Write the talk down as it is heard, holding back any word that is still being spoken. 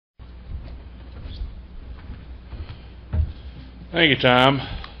Thank you, Tom.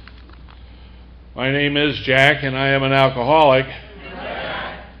 My name is Jack, and I am an alcoholic.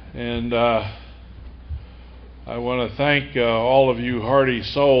 And I want to thank all of you hardy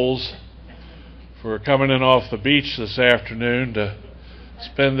souls for coming in off the beach this afternoon to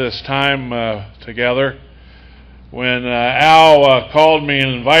spend this time together. When Al called me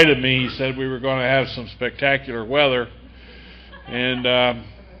and invited me, he said we were going to have some spectacular weather, and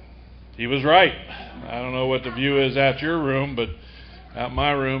he was right. I don't know what the view is out your room, but out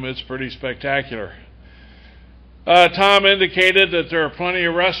my room it's pretty spectacular. Tom indicated that there are plenty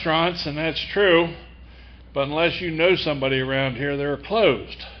of restaurants, and that's true, but unless you know somebody around here, they're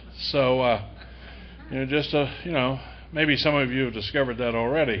closed. So, maybe some of you have discovered that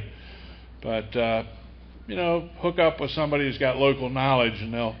already, but hook up with somebody who's got local knowledge,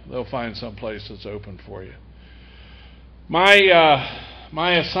 and they'll find some place that's open for you. My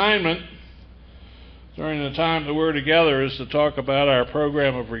assignment during the time that we're together is to talk about our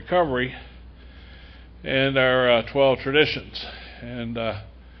program of recovery and our 12 traditions, and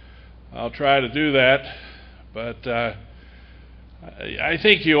I'll try to do that, but I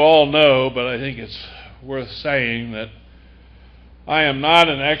think you all know, but I think it's worth saying that I am not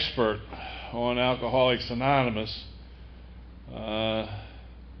an expert on Alcoholics Anonymous,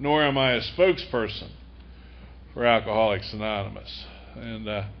 nor am I a spokesperson for Alcoholics Anonymous,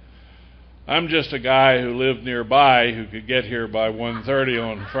 and I'm just a guy who lived nearby who could get here by 1:30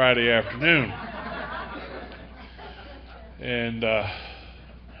 on Friday afternoon. And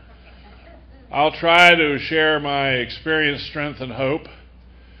I'll try to share my experience, strength, and hope,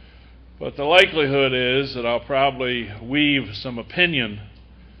 but the likelihood is that I'll probably weave some opinion,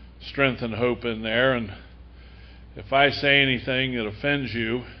 strength, and hope in there, and if I say anything that offends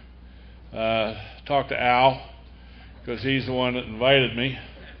you, talk to Al, because he's the one that invited me.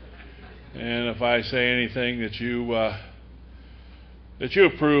 And if I say anything that you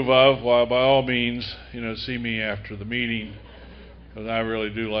approve of, well, by all means, see me after the meeting, because I really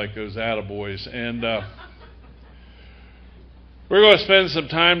do like those attaboys. And we're going to spend some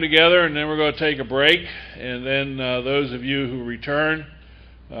time together, and then we're going to take a break. And then those of you who return,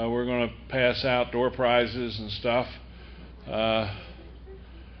 we're going to pass out door prizes and stuff.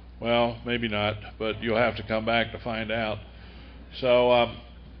 Well, maybe not, but you'll have to come back to find out. So,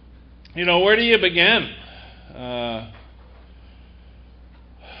 where do you begin?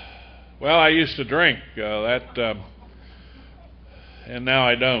 Well, I used to drink, and now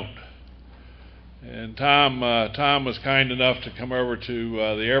I don't. And Tom was kind enough to come over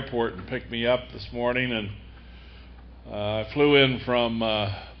to the airport and pick me up this morning, and I flew in from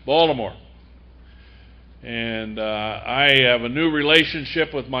Baltimore. And I have a new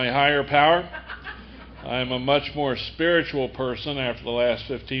relationship with my higher power. I'm a much more spiritual person after the last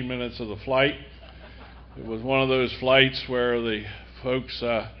 15 minutes of the flight. It was one of those flights where the folks,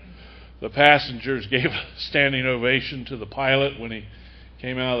 the passengers gave a standing ovation to the pilot when he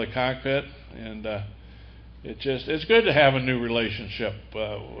came out of the cockpit, and it's good to have a new relationship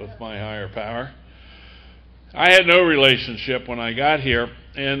with my higher power. I had no relationship when I got here,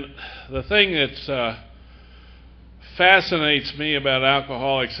 and the thing that's fascinates me about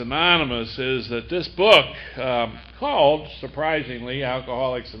Alcoholics Anonymous is that this book, called, surprisingly,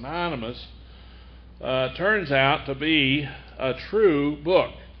 Alcoholics Anonymous, turns out to be a true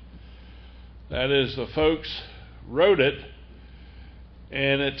book. That is, the folks wrote it,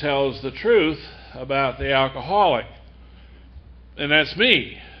 and it tells the truth about the alcoholic. And that's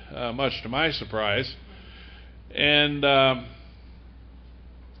me, much to my surprise. And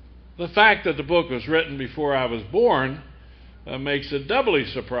the fact that the book was written before I was born makes it doubly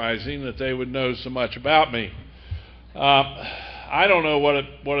surprising that they would know so much about me. I don't know what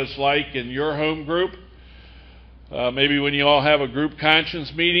it's like in your home group. Maybe when you all have a group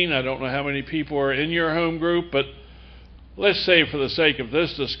conscience meeting, I don't know how many people are in your home group, but let's say for the sake of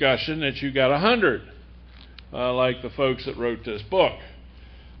this discussion that you got 100, like the folks that wrote this book.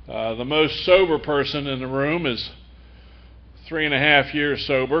 The most sober person in the room is 3.5 years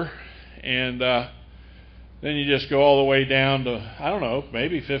sober, and then you just go all the way down to, I don't know,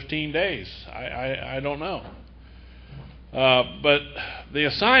 maybe 15 days. I don't know. But the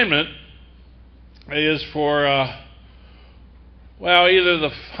assignment is for, either the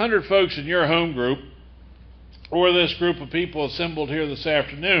 100 folks in your home group or this group of people assembled here this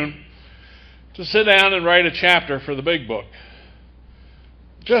afternoon to sit down and write a chapter for the big book.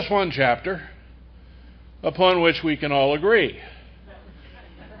 Just one chapter upon which we can all agree.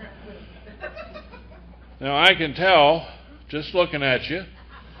 Now, I can tell, just looking at you,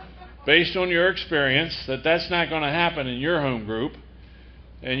 based on your experience, that that's not going to happen in your home group.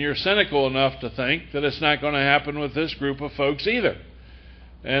 And you're cynical enough to think that it's not going to happen with this group of folks either.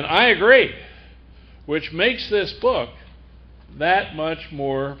 And I agree, which makes this book that much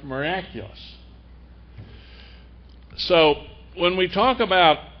more miraculous. So when we talk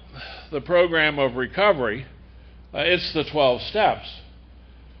about the program of recovery, it's the 12 steps.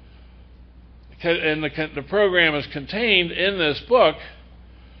 And the program is contained in this book,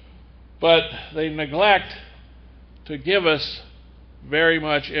 but they neglect to give us very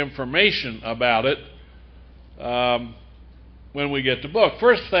much information about it when we get the book.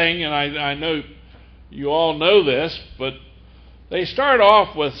 First thing, and I know you all know this, but they start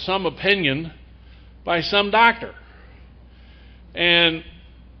off with some opinion by some doctor. And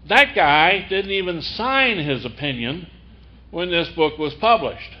that guy didn't even sign his opinion when this book was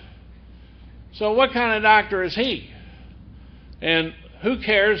published. So what kind of doctor is he? And who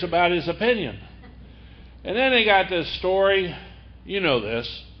cares about his opinion? And then they got this story, you know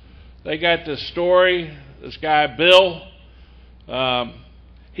this. They got this story, this guy Bill,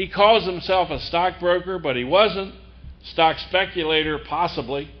 he calls himself a stockbroker, but he wasn't. Stock speculator,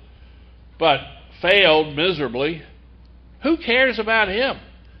 possibly, but failed miserably. Who cares about him?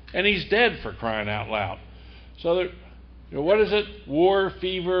 And he's dead, for crying out loud. So, what is it? War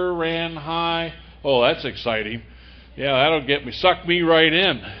fever ran high. Oh, that's exciting. Yeah, that'll get me, suck me right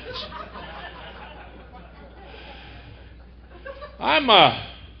in.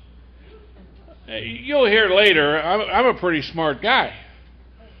 You'll hear later, I'm a pretty smart guy.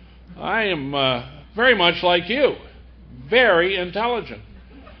 I am very much like you. Very intelligent.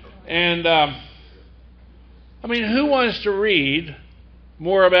 And, who wants to read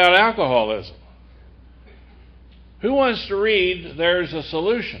more about alcoholism? Who wants to read There's a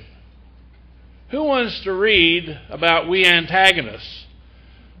Solution? Who wants to read about We Antagonists?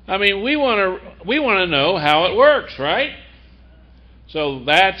 We want to know how it works, right? So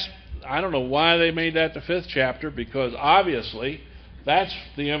I don't know why they made that the 5th chapter, because obviously that's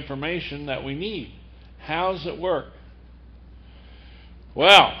the information that we need. How does it work?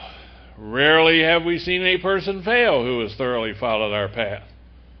 Well, rarely have we seen a person fail who has thoroughly followed our path.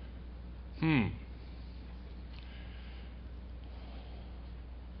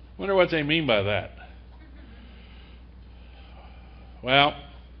 Wonder what they mean by that. Well,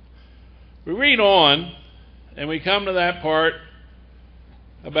 we read on, and we come to that part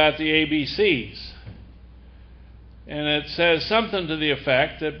about the ABCs. And it says something to the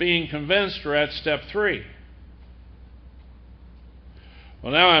effect that being convinced are at step 3.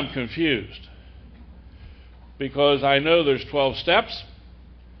 Well, now I'm confused, because I know there's 12 steps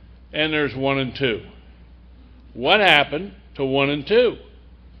and there's 1 and 2. What happened to 1 and 2?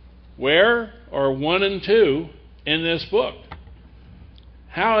 Where are 1 and 2 in this book?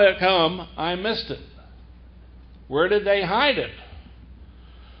 How did it come I missed it? Where did they hide it?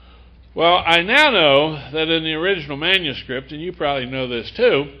 Well, I now know that in the original manuscript, and you probably know this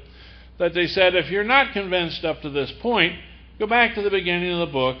too, that they said if you're not convinced up to this point, go back to the beginning of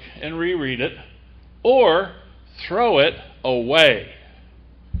the book and reread it, or throw it away.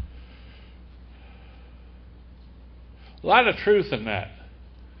 A lot of truth in that.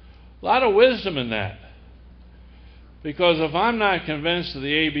 A lot of wisdom in that. Because if I'm not convinced of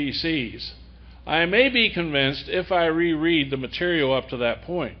the ABCs, I may be convinced if I reread the material up to that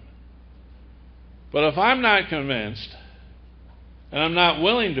point. But if I'm not convinced, and I'm not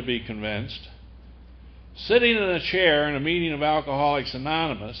willing to be convinced, sitting in a chair in a meeting of Alcoholics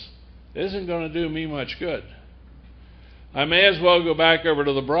Anonymous isn't going to do me much good. I may as well go back over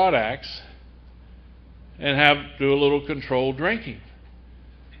to the Broad Axe and do a little controlled drinking.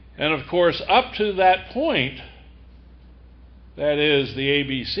 And of course, up to that point, that is the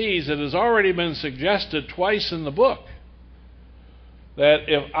ABCs, it has already been suggested twice in the book that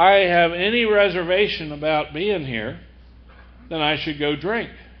if I have any reservation about being here, then I should go drink.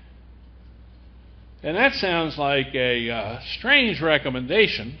 And that sounds like a strange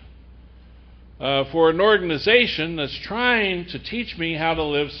recommendation for an organization that's trying to teach me how to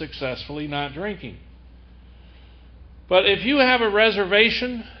live successfully not drinking. But if you have a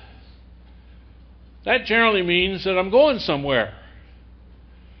reservation, that generally means that I'm going somewhere.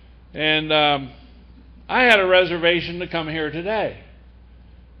 And I had a reservation to come here today.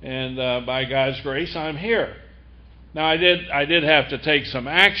 And by God's grace, I'm here. Now, I did have to take some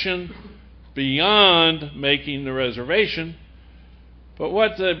action beyond making the reservation. But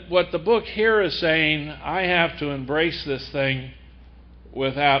what the book here is saying, I have to embrace this thing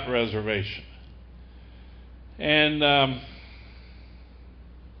without reservation. And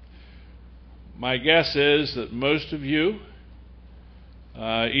my guess is that most of you,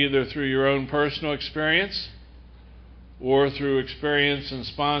 either through your own personal experience or through experience in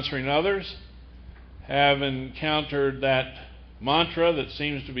sponsoring others, have encountered that mantra that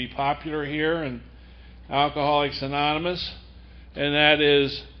seems to be popular here in Alcoholics Anonymous, and that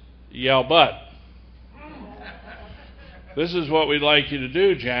is, yell butt. This is what we'd like you to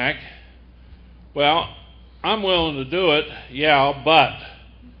do, Jack. Well, I'm willing to do it, yeah, but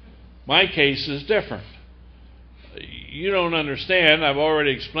my case is different. You don't understand. I've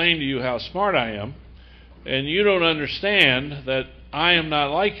already explained to you how smart I am, and you don't understand that I am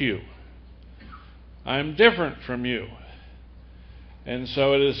not like you. I'm different from you. And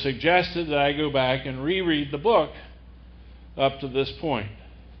so it is suggested that I go back and reread the book up to this point.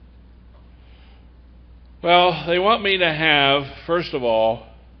 Well, they want me to have, first of all,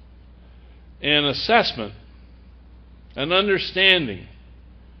 an assessment, an understanding,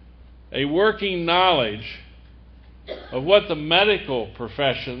 a working knowledge of what the medical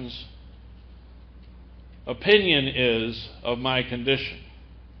profession's opinion is of my condition.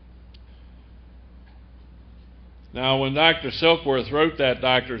 Now, when Dr. Silkworth wrote that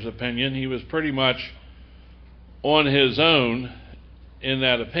doctor's opinion, he was pretty much on his own in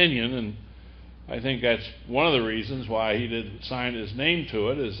that opinion, and I think that's one of the reasons why he didn't sign his name to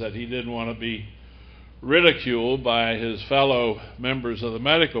it, is that he didn't want to be ridiculed by his fellow members of the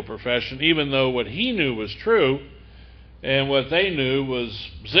medical profession, even though what he knew was true and what they knew was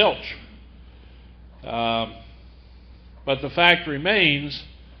zilch. But the fact remains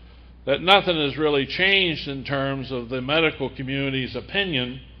that nothing has really changed in terms of the medical community's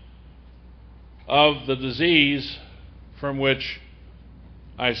opinion of the disease from which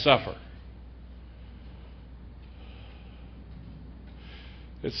I suffer.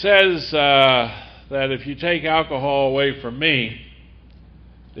 It says that if you take alcohol away from me,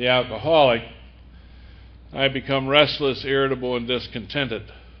 the alcoholic, I become restless, irritable, and discontented.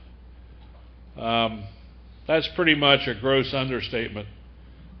 That's pretty much a gross understatement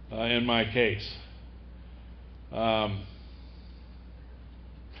in my case. I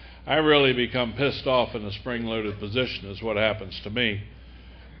really become pissed off in a spring-loaded position is what happens to me.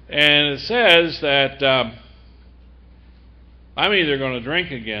 And it says that I'm either going to drink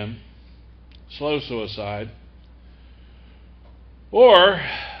again, slow suicide, or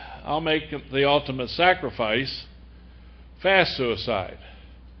I'll make the ultimate sacrifice, fast suicide,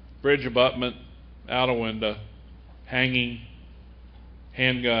 bridge abutment, out a window, hanging,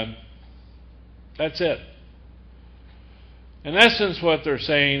 handgun. That's it. In essence, what they're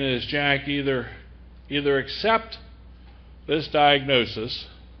saying is, Jack, either accept this diagnosis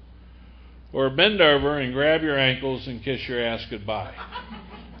or bend over and grab your ankles and kiss your ass goodbye.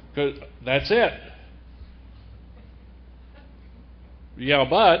 'Cause that's it. Yeah,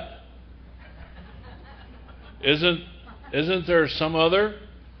 but isn't there some other?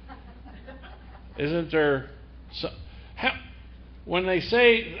 Isn't there some? When they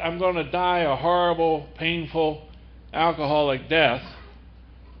say I'm going to die a horrible, painful, alcoholic death,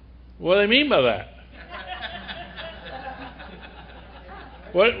 what do they mean by that?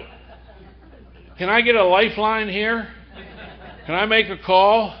 What? Can I get a lifeline here? Can I make a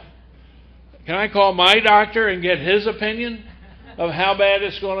call? Can I call my doctor and get his opinion of how bad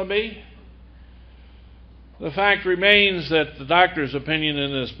it's going to be? The fact remains that the doctor's opinion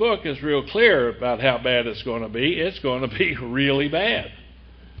in this book is real clear about how bad it's going to be. It's going to be really bad.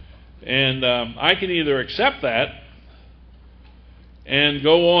 And I can either accept that and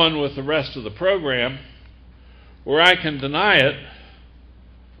go on with the rest of the program, or I can deny it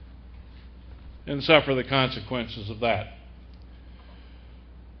and suffer the consequences of that.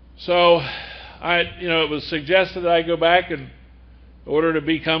 So, it was suggested that I go back and, in order to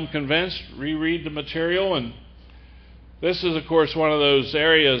become convinced, reread the material. And this is, of course, one of those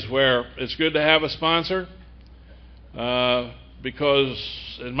areas where it's good to have a sponsor,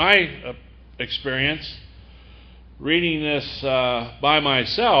 because in my experience, reading this by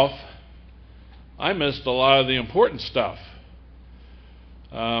myself, I missed a lot of the important stuff.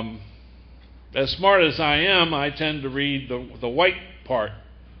 As smart as I am, I tend to read the white part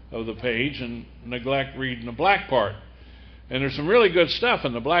of the page and neglect reading the black part. And there's some really good stuff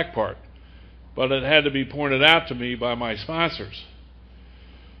in the black part, but it had to be pointed out to me by my sponsors.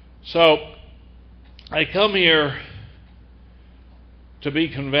 So I come here to be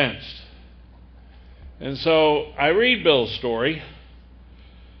convinced. And so I read Bill's story,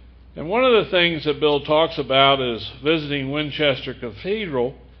 and one of the things that Bill talks about is visiting Winchester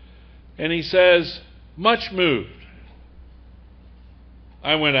Cathedral, and he says, much moved,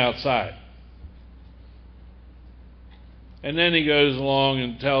 I went outside. And then he goes along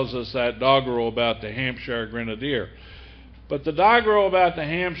and tells us that doggerel about the Hampshire Grenadier. But the doggerel about the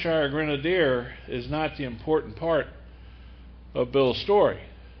Hampshire Grenadier is not the important part of Bill's story.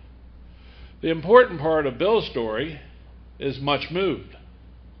 The important part of Bill's story is much moved.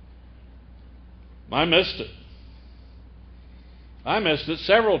 I missed it. I missed it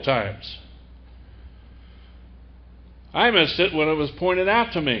several times. I missed it when it was pointed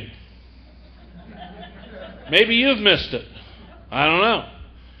out to me. Maybe you've missed it. I don't know.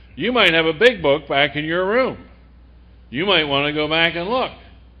 You might have a big book back in your room. You might want to go back and look.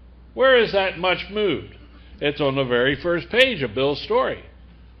 Where is that much moved? It's on the very first page of Bill's story.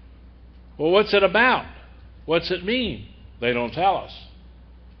 Well, what's it about? What's it mean? They don't tell us.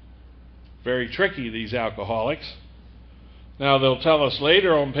 Very tricky, these alcoholics. Now, they'll tell us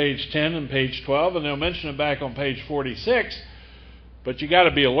later on page 10 and page 12, and they'll mention it back on page 46, but you got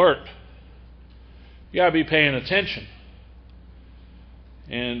to be alert. You got to be paying attention.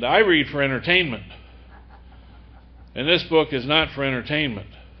 And I read for entertainment. And this book is not for entertainment.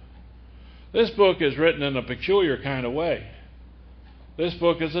 This book is written in a peculiar kind of way. This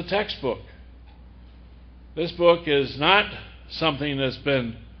book is a textbook. This book is not something that's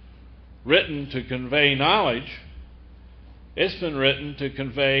been written to convey knowledge. It's been written to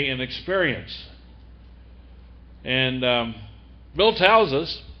convey an experience. And Bill tells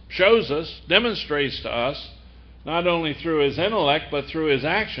us, shows us, demonstrates to us, not only through his intellect but through his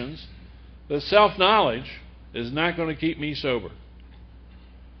actions, that self-knowledge is not going to keep me sober.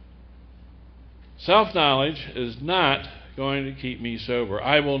 Self-knowledge is not going to keep me sober.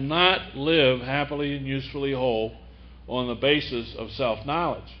 I will not live happily and usefully whole on the basis of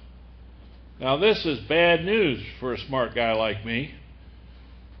self-knowledge. Now, this is bad news for a smart guy like me,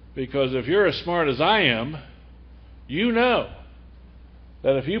 because if you're as smart as I am, you know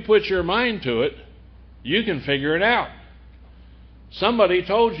that if you put your mind to it, you can figure it out. Somebody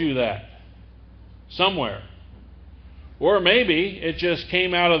told you that somewhere. Or maybe it just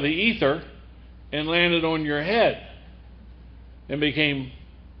came out of the ether and landed on your head and became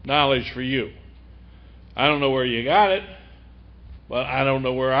knowledge for you. I don't know where you got it, but I don't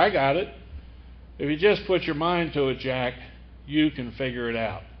know where I got it. If you just put your mind to it, Jack, you can figure it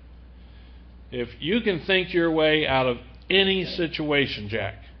out. If you can think your way out of any situation,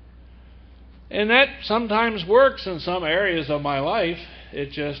 Jack. And that sometimes works in some areas of my life.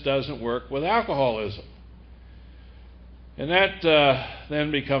 It just doesn't work with alcoholism. And that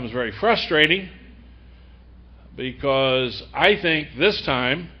then becomes very frustrating, because I think this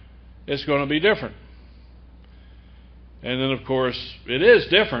time it's going to be different. And then, of course, it is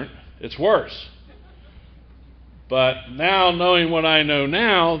different. It's worse. But now, knowing what I know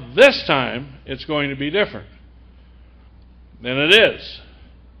now, this time it's going to be different. And it is.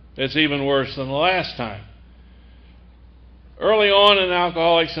 It's even worse than the last time. Early on in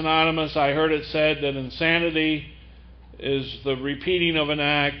Alcoholics Anonymous, I heard it said that insanity is the repeating of an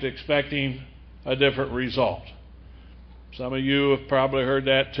act expecting a different result. Some of you have probably heard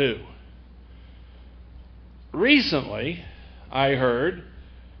that too. Recently, I heard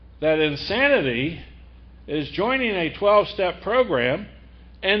that insanity is joining a 12-step program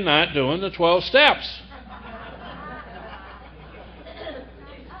and not doing the 12 steps.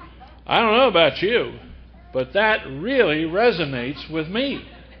 I don't know about you, but that really resonates with me.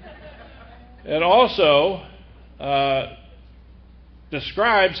 It also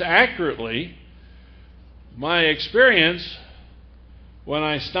describes accurately my experience when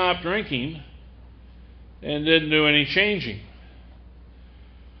I stopped drinking and didn't do any changing.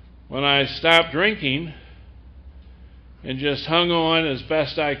 When I stopped drinking and just hung on as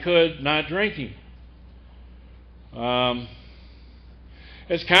best I could, not drinking.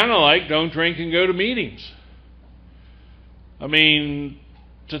 It's kind of like don't drink and go to meetings. I mean,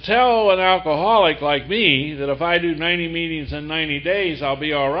 to tell an alcoholic like me that if I do 90 meetings in 90 days, I'll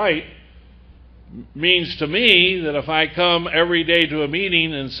be all right, means to me that if I come every day to a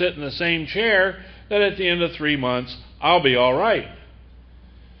meeting and sit in the same chair, that at the end of 3 months, I'll be all right.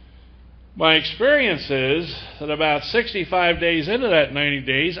 My experience is that about 65 days into that 90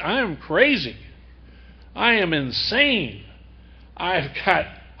 days, I am crazy. I am insane. I've got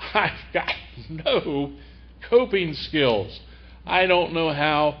no coping skills. I don't know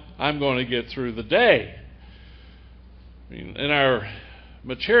how I'm going to get through the day. I mean, in our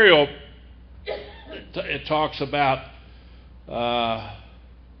material, it talks about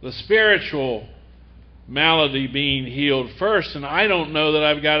the spiritual malady being healed first, and I don't know that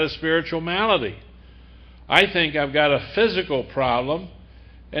I've got a spiritual malady. I think I've got a physical problem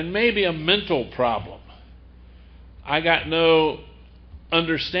and maybe a mental problem. I got no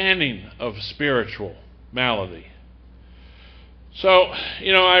understanding of spiritual malady. So,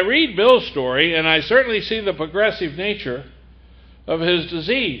 I read Bill's story, and I certainly see the progressive nature of his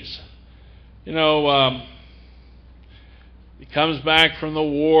disease. He comes back from the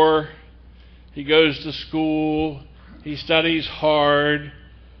war. He goes to school. He studies hard.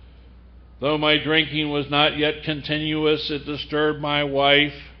 Though my drinking was not yet continuous, it disturbed my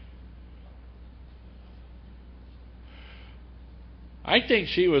wife. I think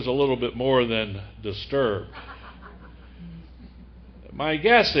she was a little bit more than disturbed. My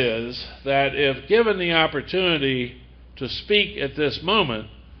guess is that if given the opportunity to speak at this moment,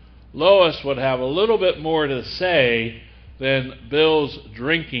 Lois would have a little bit more to say than Bill's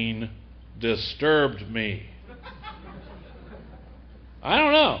drinking disturbed me. I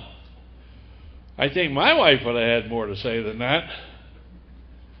don't know. I think my wife would have had more to say than that.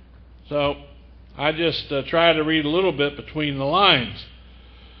 So I just try to read a little bit between the lines.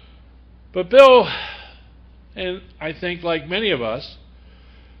 But Bill, and I think like many of us,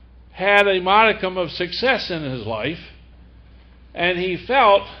 had a modicum of success in his life, and he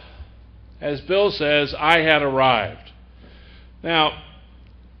felt, as Bill says, I had arrived. Now,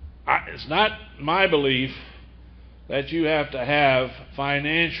 it's not my belief that you have to have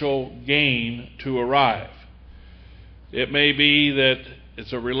financial gain to arrive. It may be that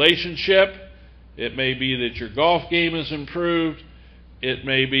it's a relationship. It may be that your golf game is improved. It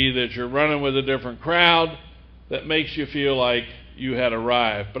may be that you're running with a different crowd that makes you feel like you had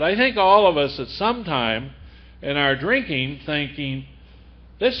arrived. But I think all of us at some time in our drinking thinking,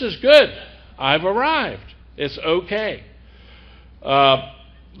 this is good. I've arrived. It's okay.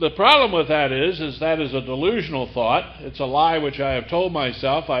 The problem with that is that is a delusional thought. It's a lie which I have told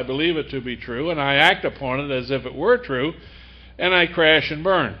myself. I believe it to be true, and I act upon it as if it were true, and I crash and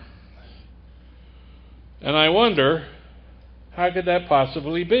burn. And I wonder, how could that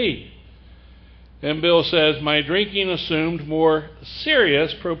possibly be? And Bill says, my drinking assumed more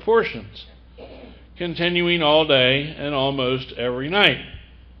serious proportions, continuing all day and almost every night.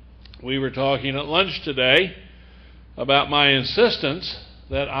 We were talking at lunch today about my insistence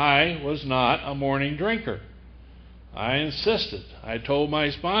that I was not a morning drinker. I insisted. I told my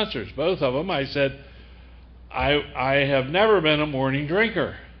sponsors, both of them, I said, I have never been a morning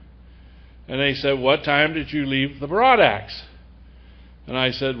drinker. And they said, what time did you leave the Broad Axe? And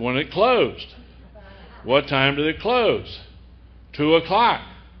I said, when it closed. What time did it close? 2 o'clock.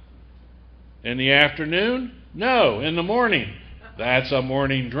 In the afternoon? No, in the morning. That's a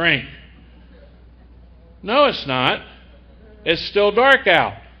morning drink. No, it's not. It's still dark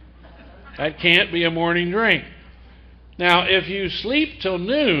out. That can't be a morning drink. Now, if you sleep till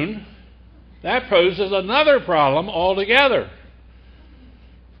noon, that poses another problem altogether.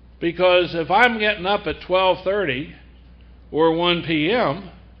 Because if I'm getting up at 12:30 or 1 p.m.,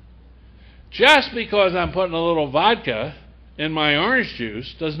 just because I'm putting a little vodka in my orange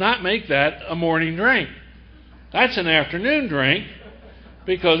juice does not make that a morning drink. That's an afternoon drink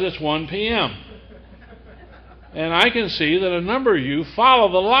because it's 1 p.m. And I can see that a number of you follow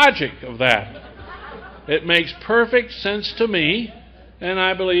the logic of that. It makes perfect sense to me, and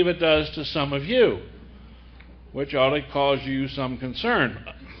I believe it does to some of you, which ought to cause you some concern.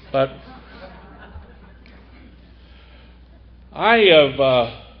 But I've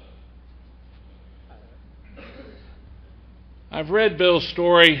read Bill's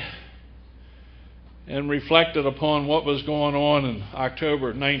story and reflected upon what was going on in October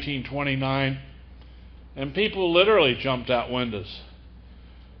of 1929. And people literally jumped out windows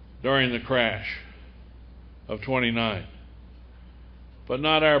during the crash of 29. But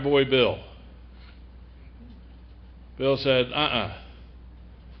not our boy Bill. Bill said,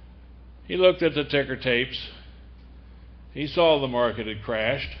 He looked at the ticker tapes. He saw the market had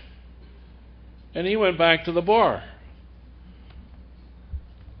crashed. And he went back to the bar.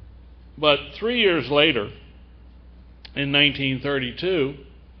 But 3 years later, in 1932,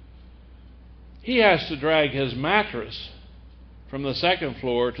 he has to drag his mattress from the second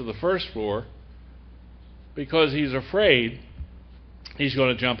floor to the first floor because he's afraid he's going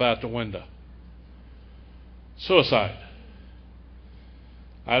to jump out the window. Suicide.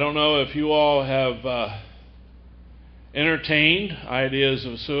 I don't know if you all have entertained ideas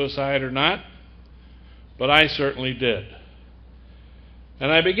of suicide or not, but I certainly did.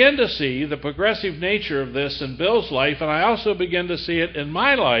 And I begin to see the progressive nature of this in Bill's life, and I also begin to see it in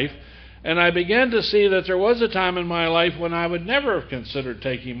my life. And I began to see that there was a time in my life when I would never have considered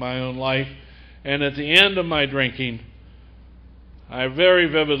taking my own life. And at the end of my drinking, I very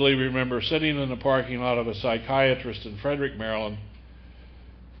vividly remember sitting in the parking lot of a psychiatrist in Frederick, Maryland.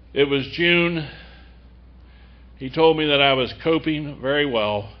 It was June. He told me that I was coping very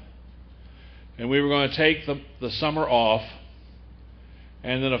well, and we were going to take the summer off,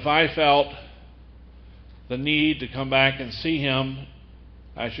 and that if I felt the need to come back and see him,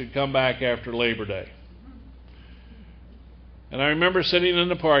 I should come back after Labor Day. And I remember sitting in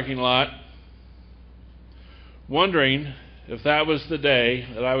the parking lot wondering if that was the day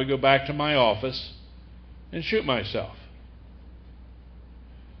that I would go back to my office and shoot myself.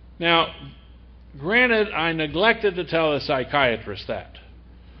 Now, granted, I neglected to tell a psychiatrist that,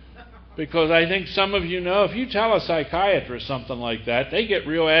 because I think some of you know if you tell a psychiatrist something like that, they get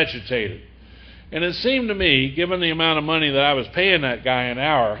real agitated. And it seemed to me, given the amount of money that I was paying that guy an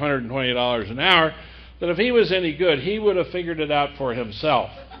hour, $120 an hour, that if he was any good, he would have figured it out for himself.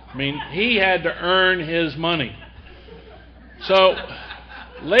 I mean, he had to earn his money. So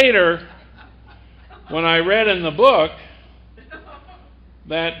later, when I read in the book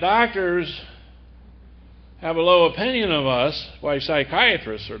that doctors have a low opinion of us, why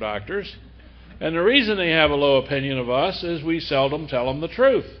psychiatrists are doctors, and the reason they have a low opinion of us is we seldom tell them the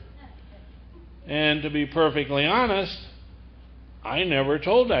truth. And to be perfectly honest, I never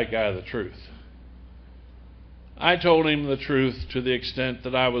told that guy the truth. I told him the truth to the extent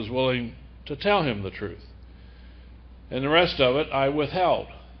that I was willing to tell him the truth. And the rest of it I withheld.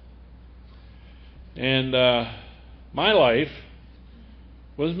 And my life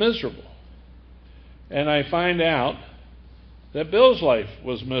was miserable. And I find out that Bill's life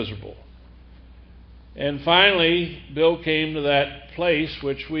was miserable. And finally, Bill came to that place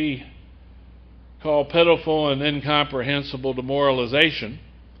which we call pitiful and incomprehensible demoralization.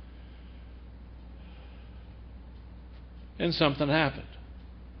 And something happened.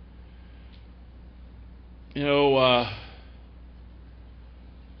 You know,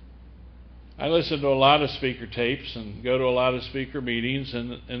 I listen to a lot of speaker tapes and go to a lot of speaker meetings,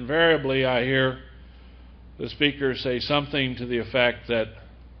 and invariably I hear the speaker say something to the effect that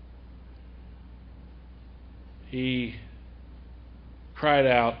he cried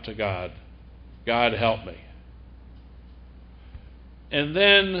out to God, "God help me." And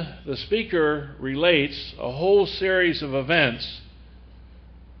then the speaker relates a whole series of events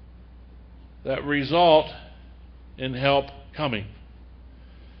that result in help coming.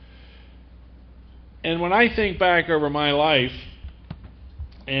 And when I think back over my life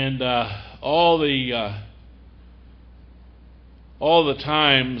and all the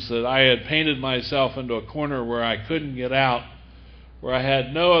times that I had painted myself into a corner where I couldn't get out, where I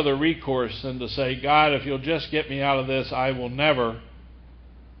had no other recourse than to say, "God, if you'll just get me out of this, I will never,"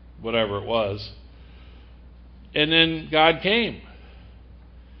 whatever it was. And then God came.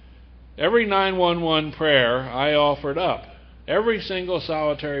 Every 911 prayer I offered up, every single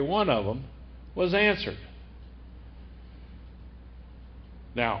solitary one of them was answered.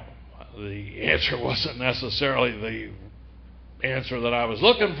 Now, the answer wasn't necessarily the answer that I was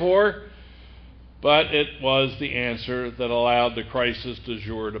looking for, but it was the answer that allowed the crisis du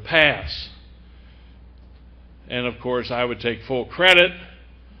jour to pass. And of course, I would take full credit,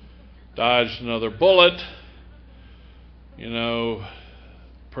 dodged another bullet, you know,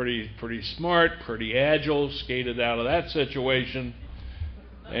 pretty smart, pretty agile, skated out of that situation,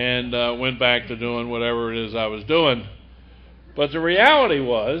 and went back to doing whatever it is I was doing. But the reality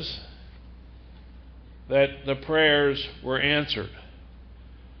was that the prayers were answered.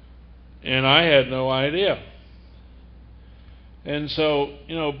 And I had no idea. And so,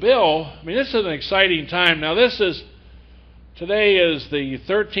 you know, Bill, I mean, this is an exciting time. Now, today is the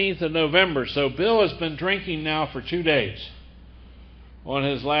 13th of November, so Bill has been drinking now for 2 days on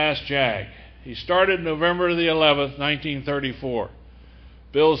his last jag. He started November the 11th, 1934.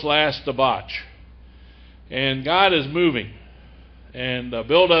 Bill's last debauch. And God is moving. And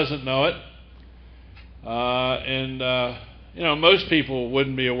Bill doesn't know it. You know, most people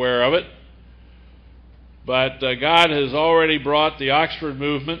wouldn't be aware of it. But God has already brought the Oxford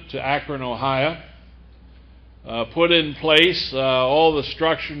movement to Akron, Ohio. Put in place all the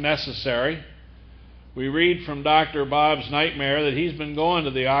structure necessary. We read from Dr. Bob's nightmare that he's been going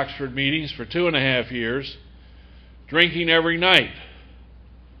to the Oxford meetings for 2.5 years, drinking every night.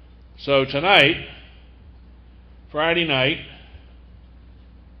 So tonight, Friday night,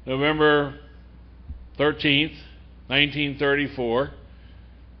 November 13th, 1934,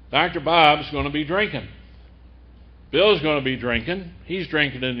 Dr. Bob's going to be drinking. Bill's going to be drinking. He's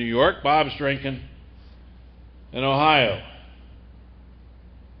drinking in New York. Bob's drinking in Ohio.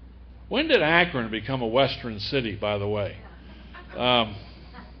 When did Akron become a western city, by the way? I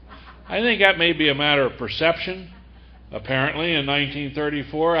think that may be a matter of perception. Apparently, in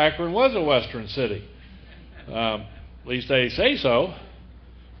 1934, Akron was a western city. At least they say so,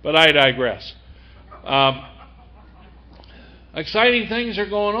 but I digress. Exciting things are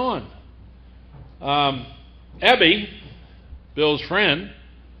going on. Ebby, Bill's friend,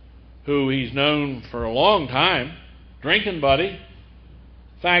 who he's known for a long time, drinking buddy,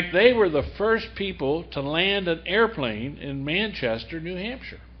 In fact, they were the first people to land an airplane in Manchester, New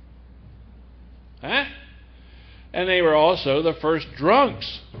Hampshire. Huh? And they were also the first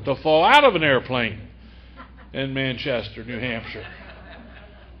drunks to fall out of an airplane in Manchester, New Hampshire.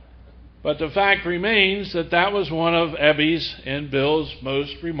 But the fact remains that that was one of Ebby's and Bill's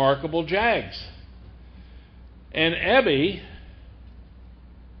most remarkable jags. And Ebby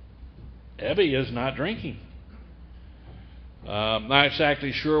is not drinking. Not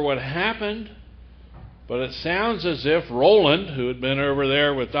exactly sure what happened, but it sounds as if Roland, who had been over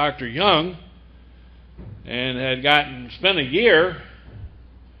there with Dr. Young and had spent a year,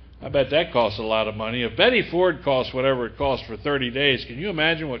 I bet that costs a lot of money. If Betty Ford cost whatever it cost for 30 days, can you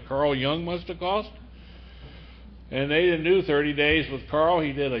imagine what Carl Young must have cost? And they didn't do 30 days with Carl,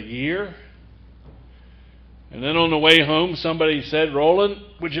 he did a year. And then on the way home, somebody said, "Roland,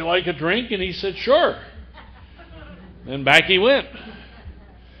 would you like a drink?" And he said, "Sure." And back he went.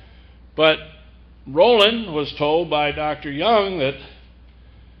 But Roland was told by Dr. Young that,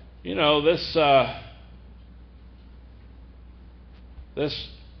 this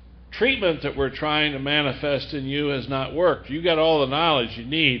treatment that we're trying to manifest in you has not worked. You got all the knowledge you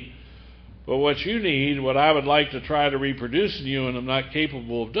need, but what you need, what I would like to try to reproduce in you and I'm not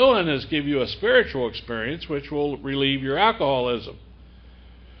capable of doing, is give you a spiritual experience which will relieve your alcoholism.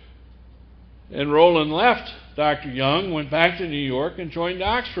 And Roland left Dr. Young, went back to New York and joined the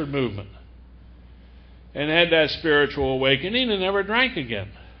Oxford movement and had that spiritual awakening and never drank again.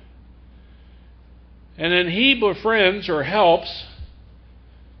 And then he befriends or helps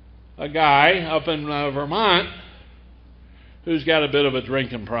a guy up in Vermont who's got a bit of a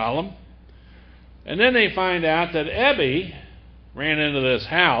drinking problem. And then they find out that Ebby ran into this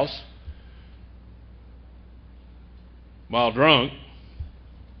house while drunk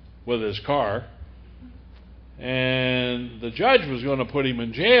with his car, and the judge was going to put him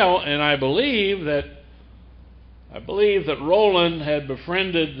in jail. And I believe that Roland had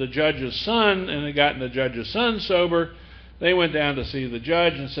befriended the judge's son and had gotten the judge's son sober. They went down to see the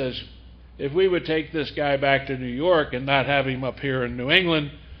judge and says, "If we would take this guy back to New York and not have him up here in New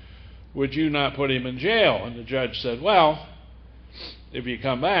England, would you not put him in jail?" And the judge said, "Well, if you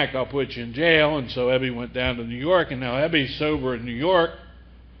come back, I'll put you in jail." And so Ebby went down to New York, and now Ebby's sober in New York.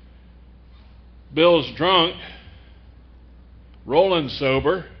 Bill's drunk. Roland's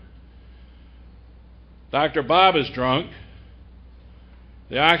sober. Dr. Bob is drunk.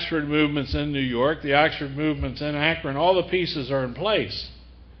 The Oxford movement's in New York. The Oxford movement's in Akron. All the pieces are in place.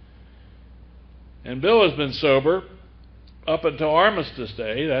 And Bill has been sober up until Armistice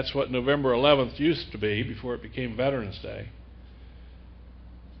Day. That's what November 11th used to be before it became Veterans Day.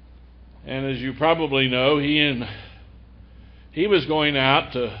 And as you probably know, he was going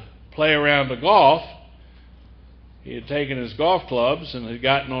out to play around the golf. He had taken his golf clubs and had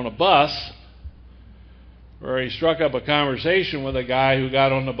gotten on a bus where he struck up a conversation with a guy who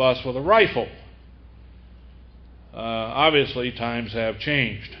got on the bus with a rifle. Obviously, times have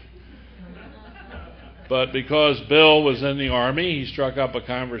changed. But because Bill was in the Army, he struck up a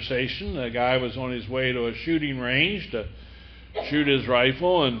conversation. The guy was on his way to a shooting range to shoot his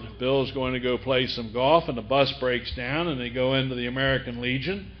rifle, and Bill's going to go play some golf, and the bus breaks down, and they go into the American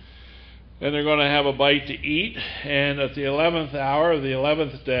Legion, and they're going to have a bite to eat. And at the 11th hour of the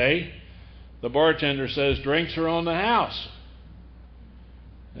 11th day, the bartender says, "Drinks are on the house."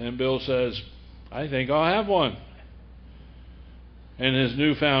 And Bill says, "I think I'll have one." And his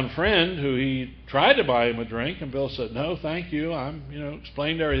newfound friend, who he tried to buy him a drink, and Bill said, "No, thank you."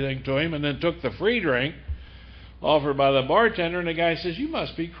 Explained everything to him, and then took the free drink offered by the bartender, and the guy says, "You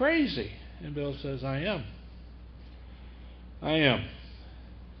must be crazy." And Bill says, I am.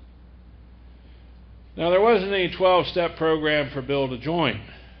 Now, there wasn't any 12-step program for Bill to join,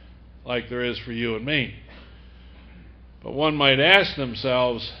 like there is for you and me. But one might ask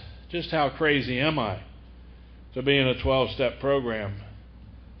themselves, just how crazy am I to be in a 12-step program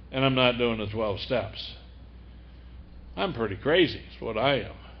and I'm not doing the 12 steps? I'm pretty crazy, is what I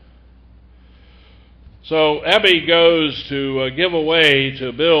am. So Ebby goes to give away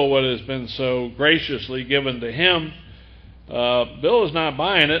to Bill what has been so graciously given to him. Bill is not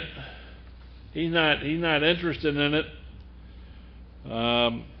buying it. He's not interested in it.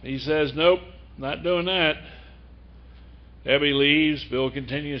 He says, "Nope, not doing that." Ebby leaves. Bill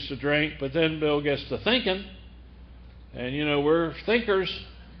continues to drink, but then Bill gets to thinking, and we're thinkers.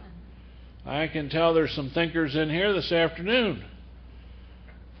 I can tell there's some thinkers in here this afternoon.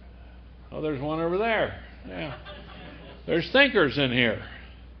 Oh, there's one over there. Yeah. There's thinkers in here.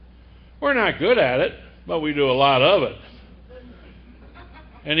 We're not good at it, but we do a lot of it.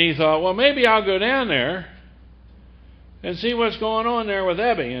 And he thought, well, maybe I'll go down there and see what's going on there with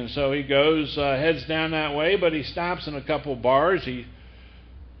Ebby. And so he goes, heads down that way, but he stops in a couple bars. He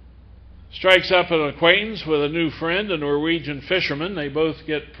strikes up an acquaintance with a new friend, a Norwegian fisherman. They both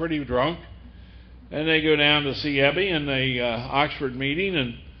get pretty drunk, and they go down to see Ebby in the Oxford meeting,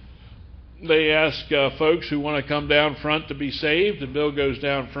 and they ask folks who want to come down front to be saved, and Bill goes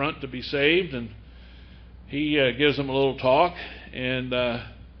down front to be saved, and he gives them a little talk, and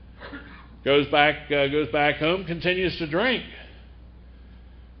goes back home, continues to drink,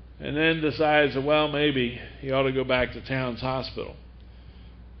 and then decides that, well, maybe he ought to go back to Towns Hospital.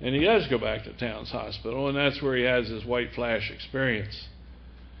 And he does go back to Towns Hospital, and that's where he has his white flash experience.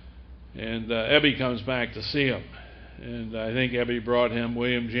 And Ebby comes back to see him. And I think Ebby brought him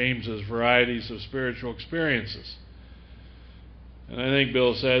William James's Varieties of Spiritual Experiences. And I think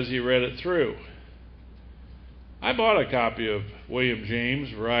Bill says he read it through. I bought a copy of William James'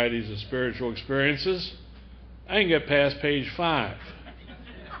 Varieties of Spiritual Experiences. I didn't get past page 5.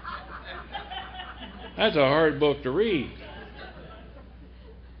 That's a hard book to read.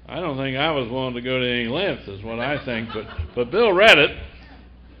 I don't think I was willing to go to any length, is what I think. But Bill read it,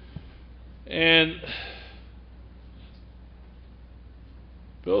 and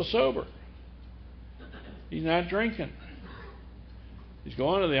Bill's sober. He's not drinking. He's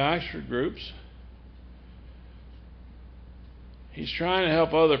going to the Oxford groups. He's trying to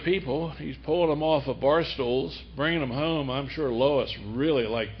help other people. He's pulling them off of bar stools, bringing them home. I'm sure Lois really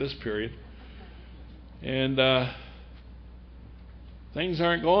liked this period. And things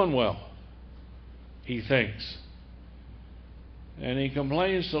aren't going well, he thinks. And he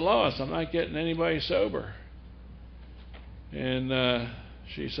complains to Lois, I'm not getting anybody sober. And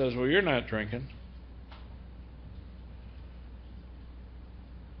she says, well, you're not drinking.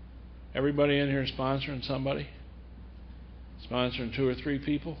 Everybody in here sponsoring somebody? Sponsoring 2 or 3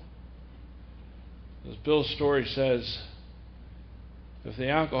 people? As Bill's story says, if the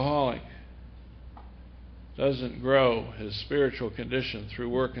alcoholic doesn't grow his spiritual condition through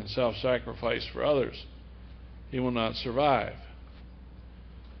work and self-sacrifice for others, he will not survive.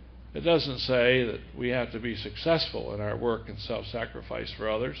 It doesn't say that we have to be successful in our work and self-sacrifice for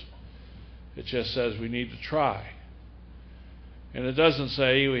others. It just says we need to try. And it doesn't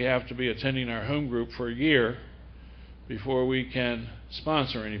say we have to be attending our home group for a year before we can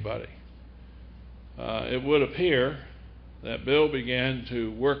sponsor anybody. It would appear that Bill began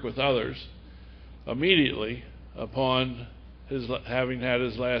to work with others immediately upon his having had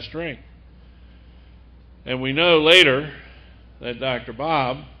his last drink. And we know later that Dr.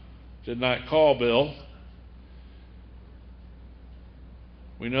 Bob did not call Bill.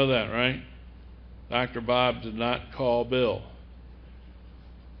 We know that, right? Dr. Bob did not call Bill.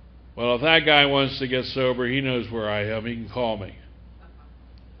 Well, if that guy wants to get sober, he knows where I am. He can call me.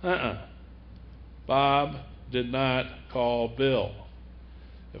 Bob did not call Bill.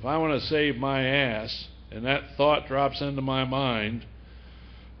 If I want to save my ass, and that thought drops into my mind,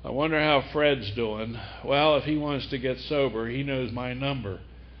 I wonder how Fred's doing. Well, if he wants to get sober, he knows my number.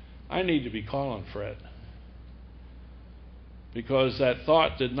 I need to be calling Fred. Because that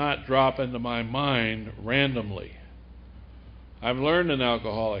thought did not drop into my mind randomly. I've learned in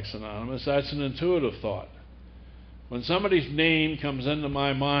Alcoholics Anonymous that's an intuitive thought. When somebody's name comes into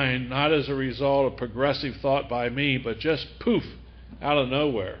my mind, not as a result of progressive thought by me, but just poof, out of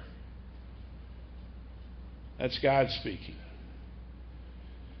nowhere, that's God speaking.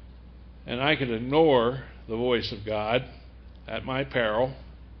 And I can ignore the voice of God at my peril,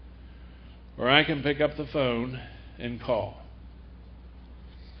 or I can pick up the phone and call.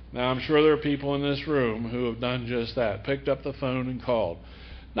 Now, I'm sure there are people in this room who have done just that, picked up the phone and called.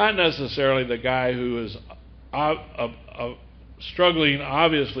 Not necessarily the guy who is struggling,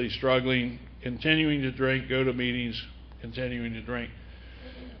 obviously struggling, continuing to drink, go to meetings, continuing to drink.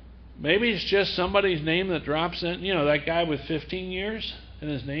 Maybe it's just somebody's name that drops in, that guy with 15 years, and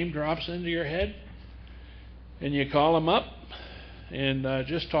his name drops into your head, and you call him up, and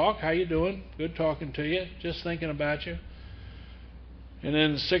just talk. How you doing? Good talking to you. Just thinking about you. And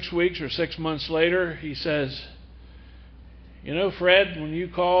then 6 weeks or 6 months later, he says, Fred, when you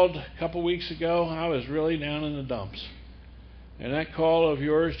called a couple weeks ago, I was really down in the dumps. And that call of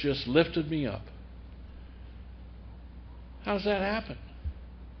yours just lifted me up. How does that happen?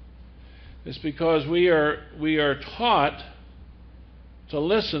 It's because we are taught to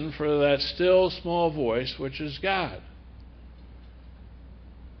listen for that still small voice, which is God.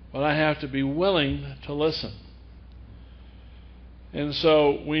 But I have to be willing to listen. And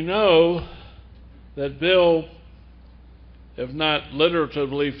so we know that Bill, if not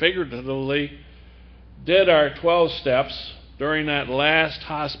literally, figuratively, did our 12 steps during that last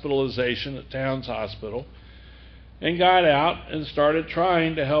hospitalization at Towns Hospital. and got out and started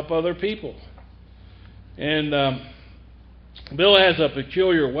trying to help other people. And Bill has a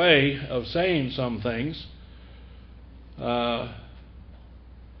peculiar way of saying some things.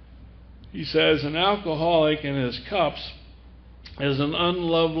 He says, an alcoholic in his cups is an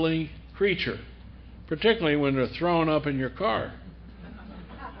unlovely creature, particularly when they're thrown up in your car.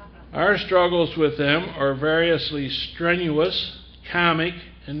 Our struggles with them are variously strenuous, comic,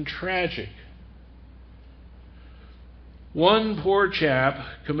 and tragic. One poor chap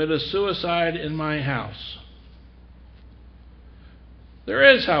committed suicide in my house. There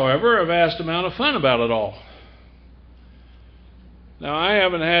is, however, a vast amount of fun about it all. Now, I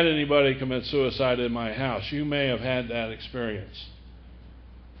haven't had anybody commit suicide in my house. You may have had that experience.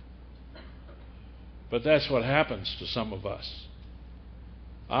 But that's what happens to some of us.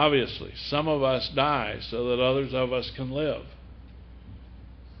 Obviously, some of us die so that others of us can live.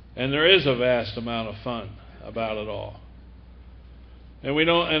 And there is a vast amount of fun about it all.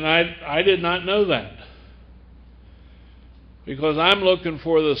 And I did not know that. Because I'm looking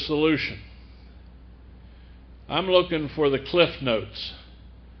for the solution. I'm looking for the Cliff Notes.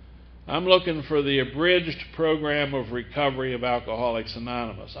 I'm looking for the abridged program of recovery of Alcoholics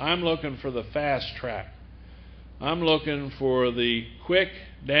Anonymous. I'm looking for the fast track. I'm looking for the quick,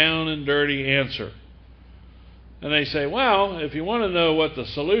 down and dirty answer. And they say, well, if you want to know what the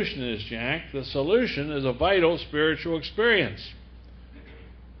solution is, Jack, the solution is a vital spiritual experience.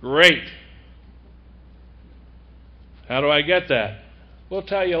 Great. How do I get that? We'll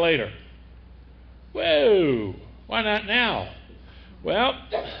tell you later. Whoa, why not now? Well,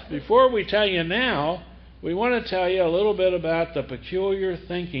 before we tell you now, we want to tell you a little bit about the peculiar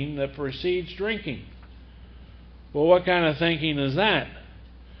thinking that precedes drinking. Well, what kind of thinking is that?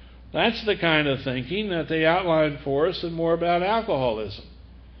 That's the kind of thinking that they outlined for us in More About Alcoholism.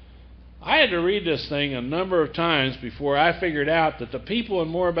 I had to read this thing a number of times before I figured out that the people in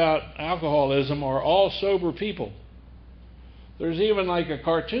More About Alcoholism are all sober people. There's even like a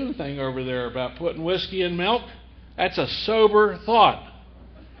cartoon thing over there about putting whiskey in milk. That's a sober thought.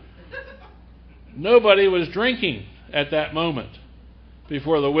 Nobody was drinking at that moment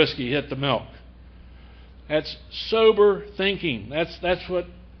before the whiskey hit the milk. That's sober thinking. That's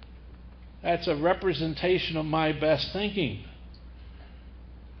a representation of my best thinking.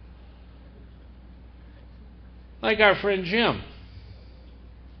 Like our friend Jim.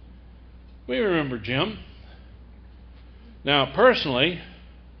 We remember Jim. Now, personally,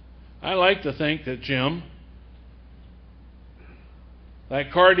 I like to think that Jim,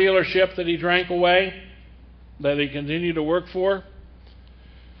 that car dealership that he drank away, that he continued to work for,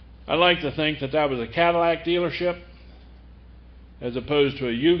 I like to think that that was a Cadillac dealership as opposed to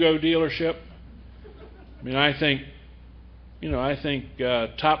a Yugo dealership. I mean, I think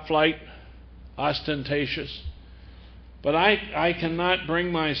top flight, ostentatious. But I cannot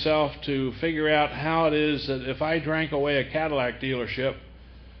bring myself to figure out how it is that if I drank away a Cadillac dealership,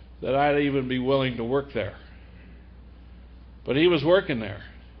 that I'd even be willing to work there. But he was working there.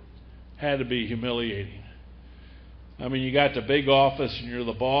 Had to be humiliating. I mean, you got the big office and you're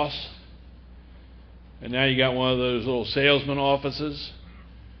the boss, and now you got one of those little salesman offices,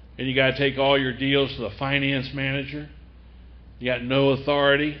 and you got to take all your deals to the finance manager. You got no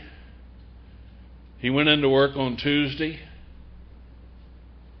authority. He went into work on Tuesday.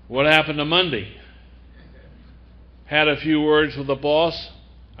 What happened to Monday? Had a few words with the boss.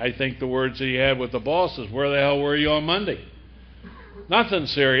 I think the words that he had with the boss is, where the hell were you on Monday? Nothing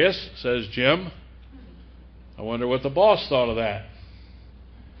serious, says Jim. I wonder what the boss thought of that.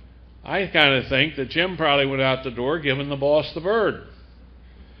 I kind of think that Jim probably went out the door giving the boss the bird.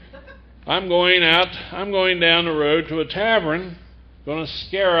 I'm going down the road to a tavern, going to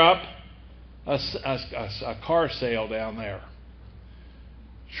scare up a car sale down there.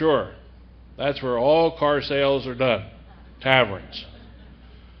 Sure, that's where all car sales are done, taverns.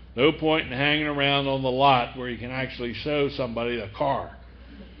 No point in hanging around on the lot where you can actually show somebody a car.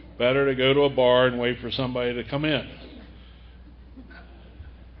 Better to go to a bar and wait for somebody to come in.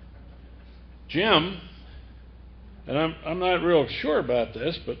 Jim, and I'm not real sure about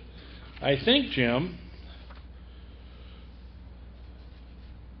this, but I think Jim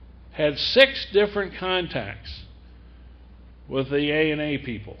had 6 different contacts with the A&A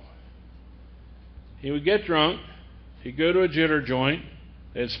people. He would get drunk, he'd go to a jitter joint,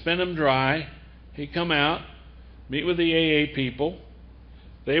 they'd spin him dry, he'd come out, meet with the AA people,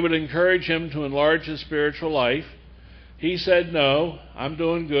 they would encourage him to enlarge his spiritual life. He said, no, I'm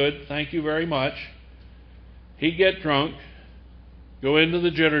doing good, thank you very much. He'd get drunk, go into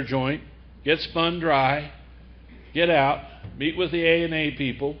the jitter joint, get spun dry, get out, meet with the A&A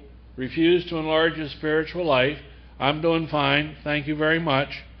people, refuse to enlarge his spiritual life. I'm doing fine, thank you very much.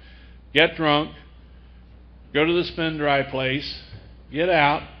 Get drunk, go to the spin dry place, get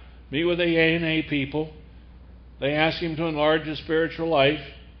out, meet with the A&A people. They asked him to enlarge his spiritual life.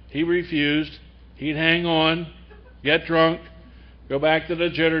 He refused. He'd hang on, get drunk, go back to the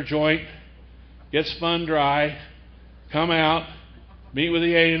jitter joint, get spun dry, come out, meet with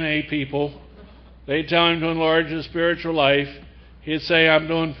the A&A people. They'd tell him to enlarge his spiritual life. He'd say, I'm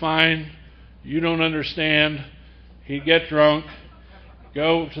doing fine. You don't understand. He'd get drunk,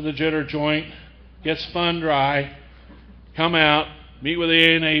 go to the jitter joint, get spun dry, come out, meet with the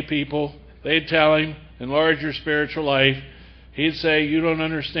A&A people. They'd tell him, enlarge your spiritual life. He'd say, you don't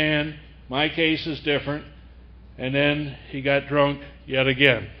understand. My case is different. And then he got drunk yet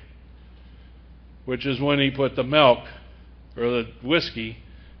again, which is when he put the milk or the whiskey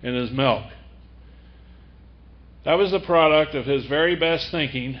in his milk. That was the product of his very best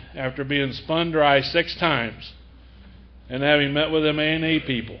thinking after being spun dry 6 times and having met with them A&A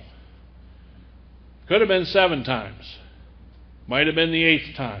people. Could have been 7 times. Might have been the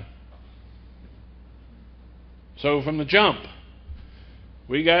 8th time. So from the jump,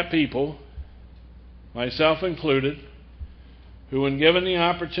 we got people, myself included, who, when given the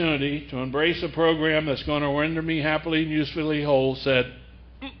opportunity to embrace a program that's going to render me happily and usefully whole, said,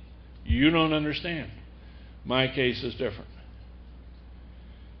 you don't understand. My case is different.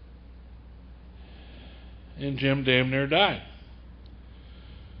 And Jim damn near died.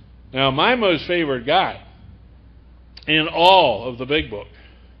 Now, my most favorite guy in all of the big book,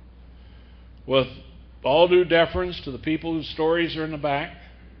 with all due deference to the people whose stories are in the back,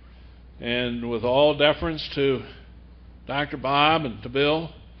 and with all deference to Dr. Bob and to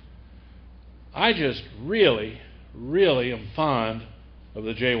Bill, I just really, really am fond of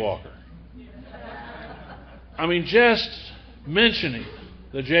the jaywalker. I mean, just mentioning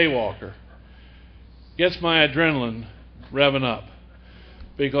the jaywalker gets my adrenaline revving up.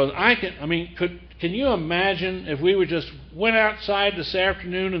 Because can you imagine if we just went outside this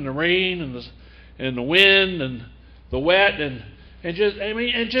afternoon in the rain and the wind and the wet and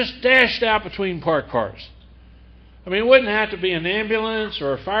just dashed out between parked cars? I mean, it wouldn't have to be an ambulance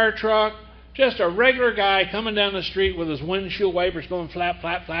or a fire truck, just a regular guy coming down the street with his windshield wipers going flap,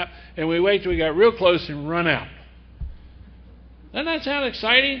 flap, flap, and we wait till we got real close and run out. Doesn't that sound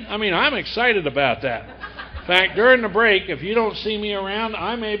exciting? I mean, I'm excited about that. In fact, during the break, if you don't see me around,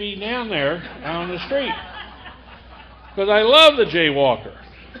 I may be down there out on the street. Because I love the jaywalker.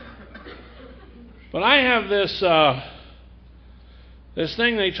 But I have this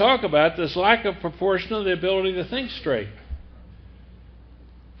thing they talk about, this lack of proportion of the ability to think straight.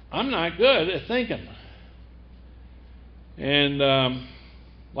 I'm not good at thinking. And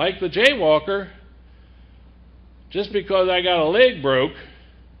like the jaywalker, just because I got a leg broke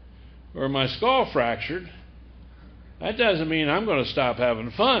or my skull fractured, that doesn't mean I'm going to stop having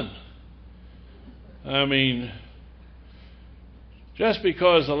fun. I mean, just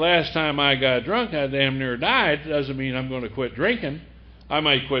because the last time I got drunk I damn near died doesn't mean I'm going to quit drinking. I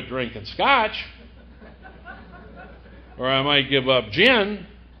might quit drinking scotch, or I might give up gin,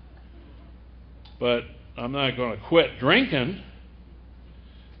 but I'm not going to quit drinking.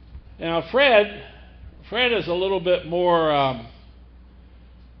 Now, Fred is a little bit more,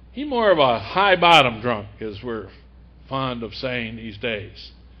 he's more of a high bottom drunk, as we're fond of saying these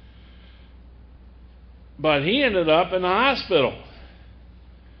days. But he ended up in the hospital.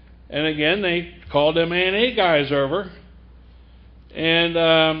 And again, they called them A&A guys over, and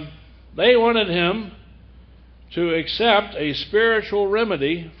they wanted him to accept a spiritual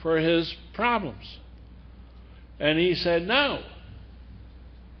remedy for his problems. And he said, no.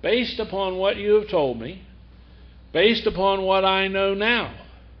 Based upon what you have told me, based upon what I know now,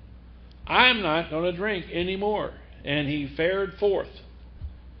 I'm not going to drink anymore. And he fared forth.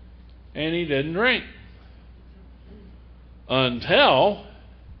 And he didn't drink. Until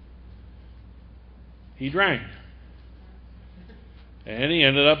he drank. And he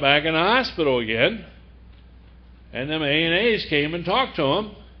ended up back in the hospital again. And them A&As came and talked to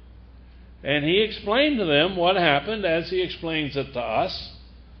him. And he explained to them what happened as he explains it to us.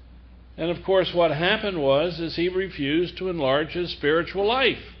 And of course what happened was he refused to enlarge his spiritual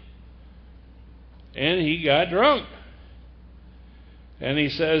life. And he got drunk. And he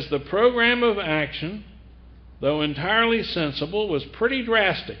says the program of action, though entirely sensible, was pretty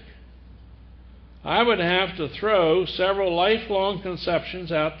drastic. I would have to throw several lifelong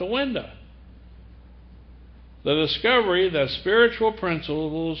conceptions out the window. The discovery that spiritual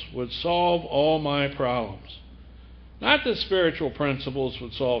principles would solve all my problems. Not that spiritual principles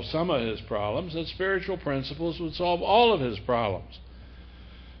would solve some of his problems, that spiritual principles would solve all of his problems.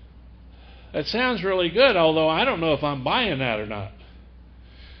 that sounds really good, although I don't know if I'm buying that or not,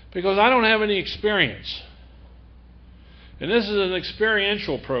 because I don't have any experience. And this is an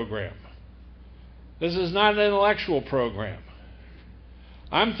experiential program. This is not an intellectual program.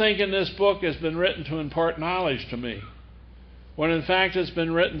 I'm thinking this book has been written to impart knowledge to me, when in fact it's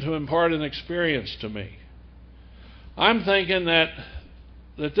been written to impart an experience to me. I'm thinking that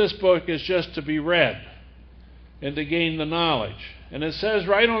this book is just to be read and to gain the knowledge. And it says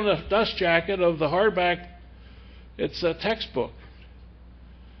right on the dust jacket of the hardback, it's a textbook,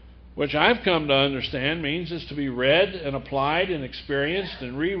 which I've come to understand means is to be read and applied and experienced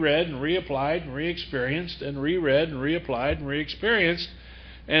and reread and reapplied and re-experienced and reread and reapplied and re-experienced.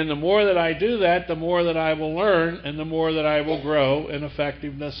 And the more that I do that, the more that I will learn and the more that I will grow in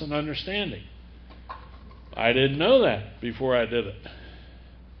effectiveness and understanding. I didn't know that before I did it.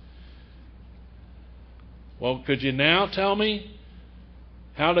 Well, could you now tell me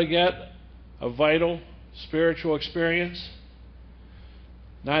how to get a vital spiritual experience?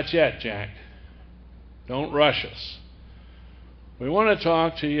 Not yet, Jack. Don't rush us. We want to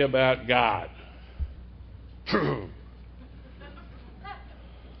talk to you about God.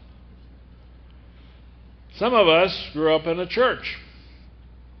 Some of us grew up in a church.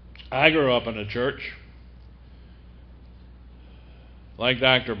 I grew up in a church. Like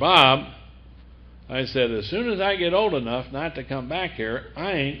Dr. Bob, I said, as soon as I get old enough not to come back here,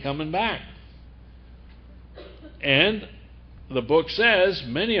 I ain't coming back. And the book says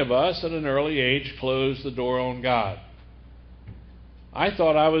many of us at an early age closed the door on God. I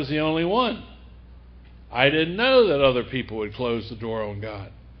thought I was the only one. I didn't know that other people would close the door on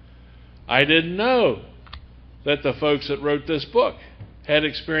God. I didn't know that the folks that wrote this book had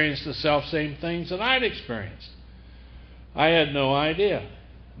experienced the self-same things that I'd experienced. I had no idea.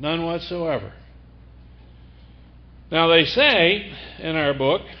 None whatsoever. Now they say in our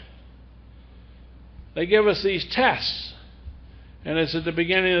book, they give us these tests. And it's at the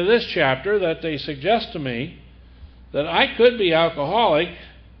beginning of this chapter that they suggest to me that I could be alcoholic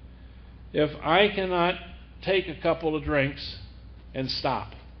if I cannot take a couple of drinks and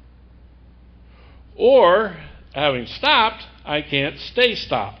stop. Or, having stopped, I can't stay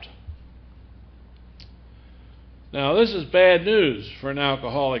stopped. Now, this is bad news for an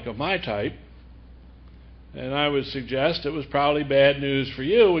alcoholic of my type, and I would suggest it was probably bad news for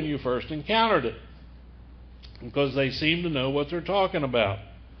you when you first encountered it, because they seem to know what they're talking about.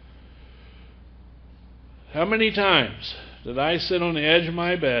 How many times did I sit on the edge of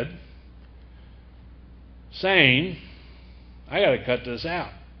my bed saying, I got to cut this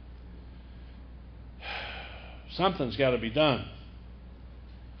out. Something's got to be done.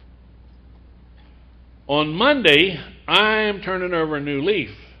 On Monday, I'm turning over a new leaf.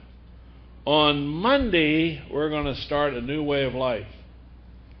 On Monday, we're going to start a new way of life.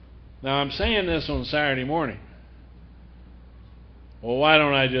 Now, I'm saying this on Saturday morning. Well, why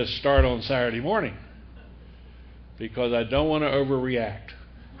don't I just start on Saturday morning? Because I don't want to overreact.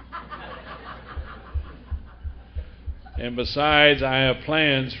 And besides, I have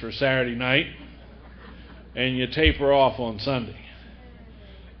plans for Saturday night, and you taper off on Sunday.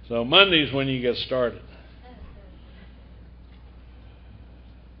 So Monday's when you get started.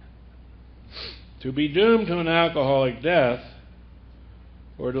 To be doomed to an alcoholic death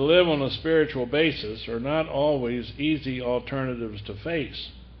or to live on a spiritual basis are not always easy alternatives to face.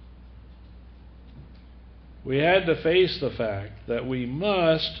 We had to face the fact that we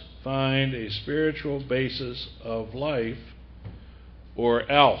must find a spiritual basis of life, or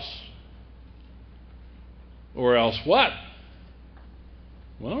else. Or else what?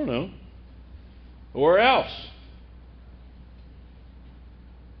 Well, I don't know. Or else.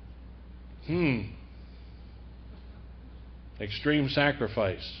 Extreme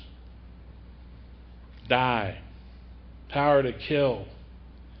sacrifice. Die. Power to kill.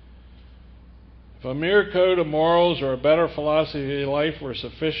 If a mere code of morals or a better philosophy of life were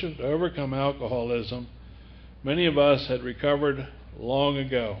sufficient to overcome alcoholism, many of us had recovered long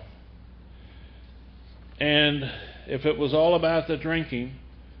ago. And if it was all about the drinking,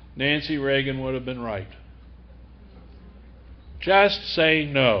 Nancy Reagan would have been right. Just say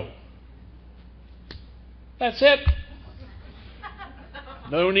no. That's it.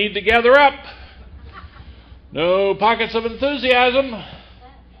 No need to gather up. No pockets of enthusiasm.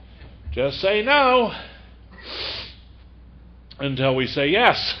 Just say no until we say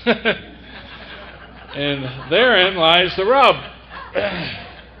yes. And therein lies the rub.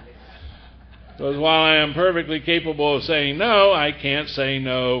 Because while I am perfectly capable of saying no, I can't say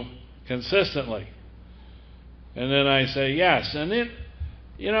no consistently. And then I say yes. And then,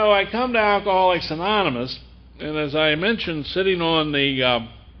 I come to Alcoholics Anonymous, and as I mentioned, sitting on the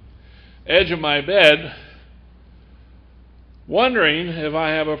edge of my bed wondering if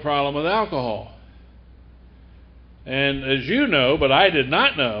I have a problem with alcohol. And as you know, but I did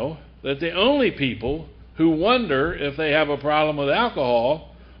not know, that the only people who wonder if they have a problem with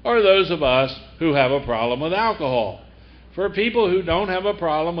alcohol are those of us who have a problem with alcohol. For people who don't have a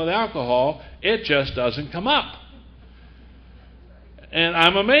problem with alcohol, it just doesn't come up. And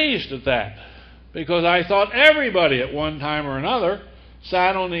I'm amazed at that, because I thought everybody at one time or another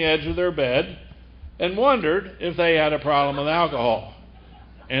sat on the edge of their bed and wondered if they had a problem with alcohol.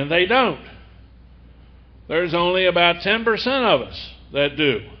 And they don't. There's only about 10% of us that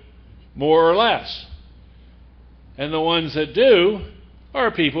do, more or less. And the ones that do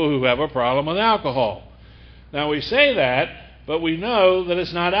are people who have a problem with alcohol. Now we say that, but we know that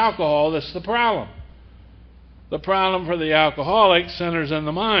it's not alcohol that's the problem. The problem for the alcoholic centers in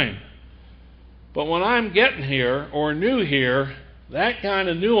the mind. But when I'm getting here, or new here, that kind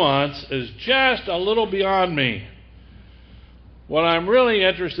of nuance is just a little beyond me. What I'm really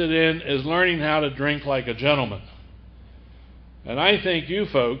interested in is learning how to drink like a gentleman. And I think you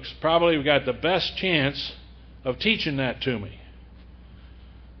folks probably have got the best chance of teaching that to me.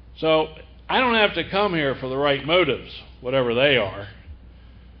 So I don't have to come here for the right motives, whatever they are.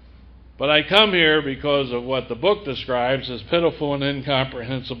 But I come here because of what the book describes as pitiful and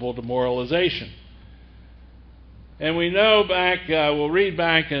incomprehensible demoralization. And we know back, we'll read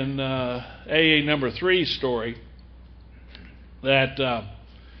back in AA number 3's story, that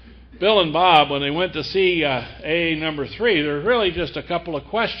Bill and Bob, when they went to see AA number 3, there was really just a couple of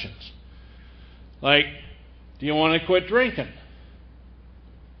questions. Like, do you want to quit drinking?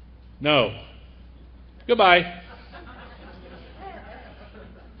 No. Goodbye.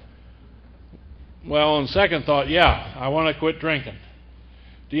 Well, on second thought, yeah, I want to quit drinking.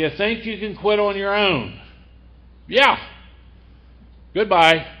 Do you think you can quit on your own? Yeah.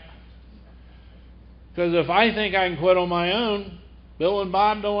 Goodbye. Because if I think I can quit on my own, Bill and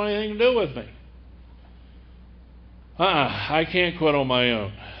Bob don't want anything to do with me. I can't quit on my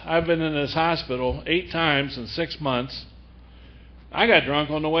own. I've been in this hospital 8 times in 6 months. I got drunk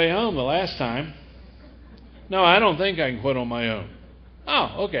on the way home the last time. No, I don't think I can quit on my own.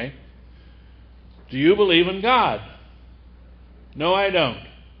 Oh, okay. Do you believe in God? No, I don't.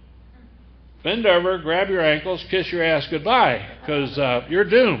 Bend over, grab your ankles, kiss your ass goodbye, because you're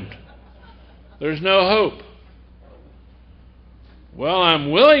doomed. There's no hope. Well,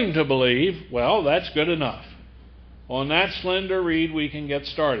 I'm willing to believe. Well, that's good enough. On that slender reed, we can get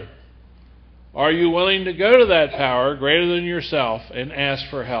started. Are you willing to go to that power greater than yourself and ask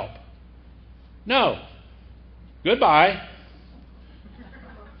for help? No. Goodbye.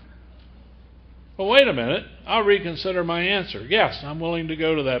 Well, wait a minute. I'll reconsider my answer. Yes, I'm willing to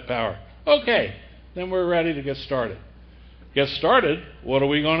go to that power. Okay, then we're ready to get started. Get started? What are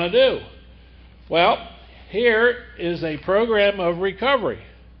we going to do? Well, here is a program of recovery.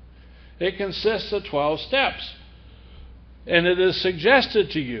 It consists of 12 steps. And it is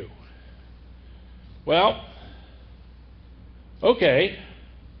suggested to you. Well, okay.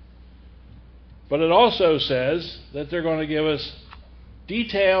 But it also says that they're going to give us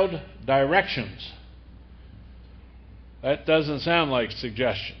detailed directions. That doesn't sound like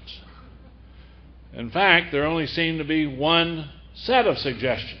suggestions. In fact, there only seem to be one set of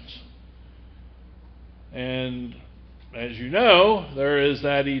suggestions. And as you know, there is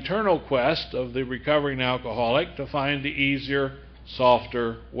that eternal quest of the recovering alcoholic to find the easier,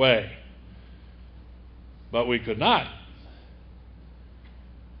 softer way. But we could not.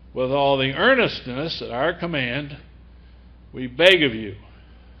 With all the earnestness at our command, we beg of you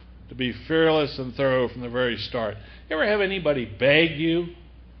to be fearless and thorough from the very start. You ever have anybody beg you,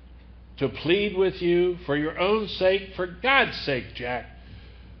 to plead with you, for your own sake, for God's sake, Jack,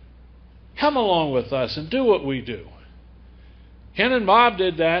 come along with us and do what we do? Ken and Bob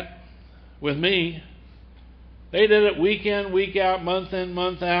did that with me. They did it week in, week out, month in,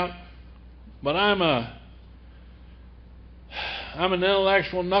 month out. But I'm an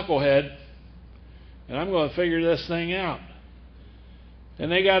intellectual knucklehead, and I'm going to figure this thing out.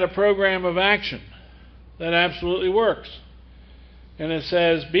 And they got a program of action that absolutely works. And it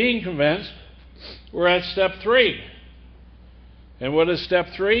says, being convinced, we're at step 3. And what is step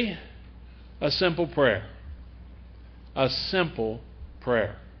 3? A simple prayer. A simple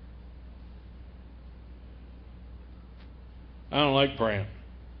prayer. I don't like praying.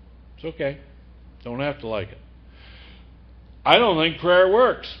 It's okay. Don't have to like it. I don't think prayer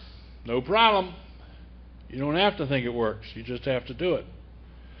works. No problem. You don't have to think it works. You just have to do it.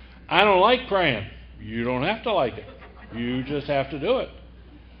 I don't like praying. You don't have to like it. You just have to do it.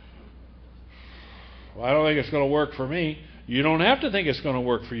 Well, I don't think it's going to work for me. You don't have to think it's going to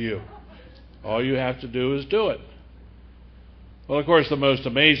work for you. All you have to do is do it. Well, of course, the most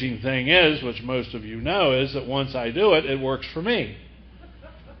amazing thing is, which most of you know, is that once I do it, it works for me.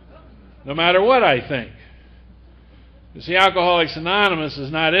 No matter what I think. You see, Alcoholics Anonymous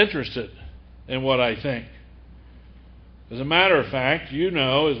is not interested in what I think. As a matter of fact, you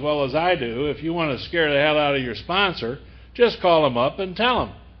know as well as I do, if you want to scare the hell out of your sponsor, just call him up and tell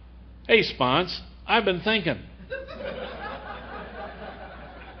him, "Hey, spons, I've been thinking."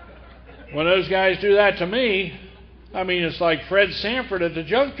 When those guys do that to me, I mean, it's like Fred Sanford at the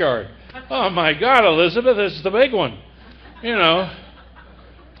junkyard. "Oh, my God, Elizabeth, this is the big one." You know.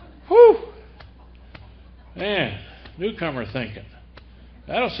 Whew. Man, newcomer thinking.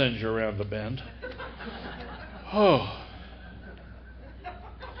 That'll send you around the bend. Oh.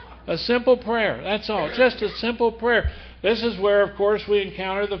 A simple prayer, that's all. Just a simple prayer. This is where, of course, we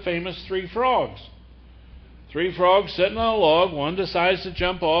encounter the famous three frogs. Three frogs sitting on a log. One decides to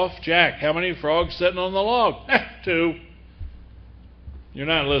jump off. Jack, how many frogs sitting on the log? 2. You're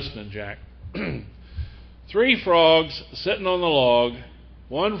not listening, Jack. 3 frogs sitting on the log.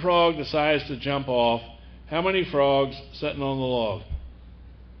 One frog decides to jump off. How many frogs sitting on the log?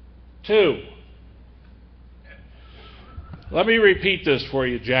 2. Let me repeat this for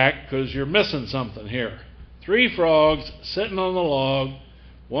you, Jack, because you're missing something here. 3 frogs sitting on the log.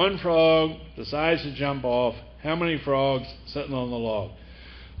 One frog decides to jump off. How many frogs sitting on the log?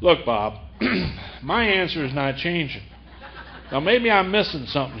 Look, Bob, my answer is not changing. Now, maybe I'm missing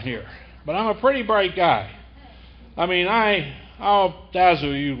something here, but I'm a pretty bright guy. I mean, I'll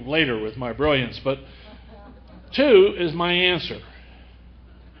dazzle you later with my brilliance, but 2 is my answer.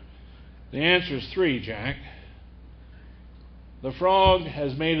 The answer is 3, Jack. The frog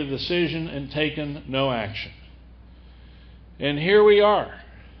has made a decision and taken no action. And here we are,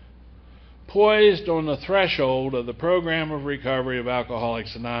 poised on the threshold of the program of recovery of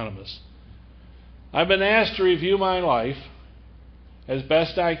Alcoholics Anonymous. I've been asked to review my life as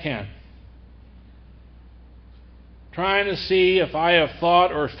best I can, trying to see if I have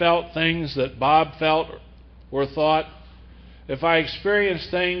thought or felt things that Bob felt or thought, if I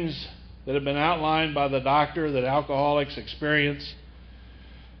experienced things that have been outlined by the doctor that alcoholics experience,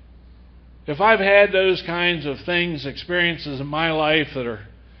 if I've had those kinds of things, experiences in my life that are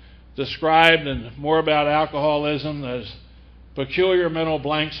described and more about alcoholism as peculiar mental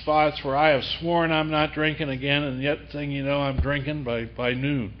blank spots where I have sworn I'm not drinking again, and yet thing you know I'm drinking by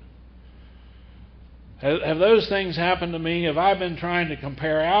noon. Have those things happened to me? Have I been trying to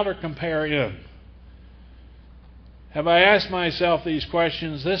compare out or compare in? Have I asked myself these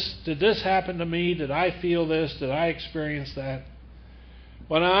questions? Did this happen to me? Did I feel this? Did I experience that?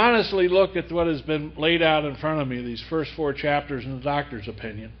 When I honestly look at what has been laid out in front of me, these first 4 chapters in the doctor's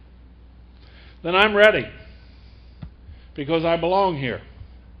opinion, then I'm ready, because I belong here.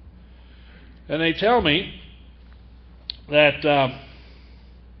 And they tell me that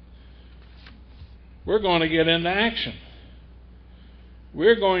we're going to get into action.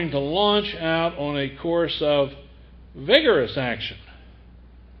 We're going to launch out on a course of vigorous action,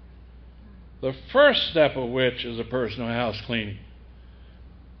 the first step of which is a personal house cleaning.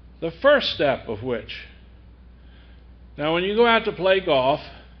 The first step of which. Now, when you go out to play golf,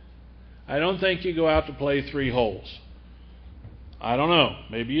 I don't think you go out to play 3 holes. I don't know.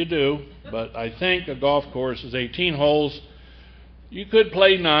 Maybe you do, but I think a golf course is 18 holes. You could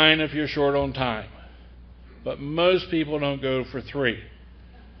play 9 if you're short on time, but most people don't go for 3.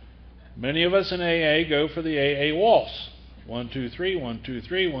 Many of us in AA go for the AA waltz. 1, 2, 3, 1, 2,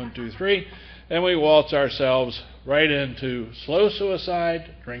 3, 1, 2, 3. And we waltz ourselves right into slow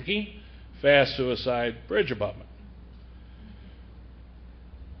suicide, drinking, fast suicide, bridge abutment.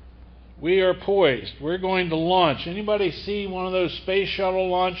 We are poised. We're going to launch. Anybody see one of those space shuttle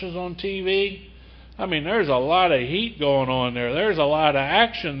launches on TV? I mean, there's a lot of heat going on there. There's a lot of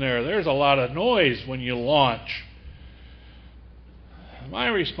action there. There's a lot of noise when you launch. My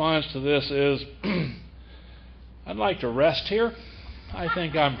response to this is, I'd like to rest here. I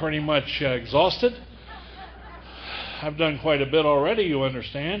think I'm pretty much exhausted. I've done quite a bit already, you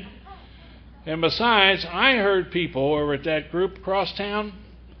understand. And besides, I heard people over at that group across town,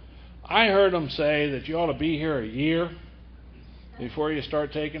 I heard them say that you ought to be here a year before you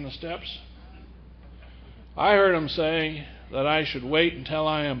start taking the steps. I heard them say that I should wait until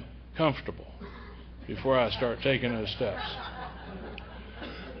I am comfortable before I start taking those steps.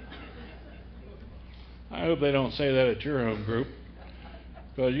 I hope they don't say that at your home group,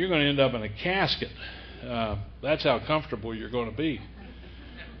 because you're going to end up in a casket. That's how comfortable you're going to be.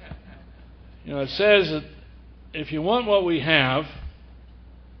 You know, it says that if you want what we have,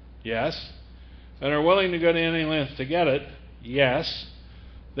 yes, and are willing to go to any length to get it, yes,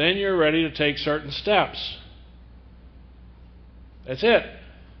 then you're ready to take certain steps. That's it.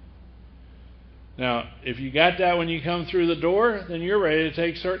 Now, if you got that when you come through the door, then you're ready to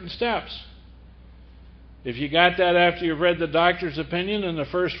take certain steps. If you got that after you've read the doctor's opinion in the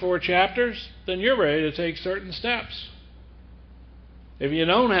first 4 chapters, then you're ready to take certain steps. If you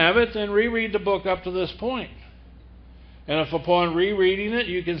don't have it, then reread the book up to this point. And if upon rereading it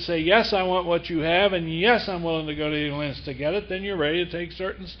you can say, yes, I want what you have, and yes, I'm willing to go to the lengths to get it, then you're ready to take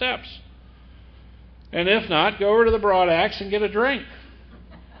certain steps. And if not, go over to the Broad Axe and get a drink.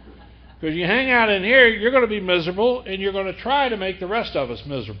 Because you hang out in here, you're going to be miserable, and you're going to try to make the rest of us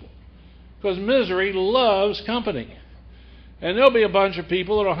miserable. Because misery loves company. And there'll be a bunch of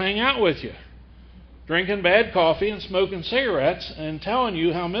people that'll hang out with you, drinking bad coffee and smoking cigarettes and telling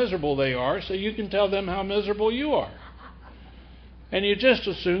you how miserable they are so you can tell them how miserable you are. And you just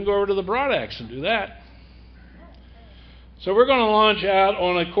as soon go over to the Broad Axe and do that. So we're going to launch out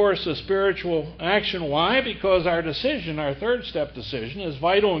on a course of spiritual action. Why? Because our decision, our third step decision, is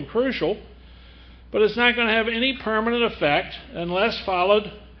vital and crucial, but it's not going to have any permanent effect unless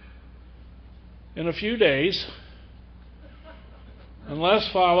followed in a few days, unless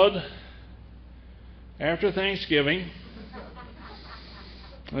followed after Thanksgiving,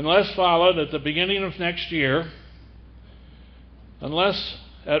 unless followed at the beginning of next year, unless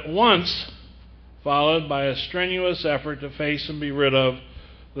at once followed by a strenuous effort to face and be rid of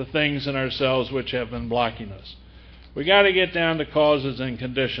the things in ourselves which have been blocking us. We got to get down to causes and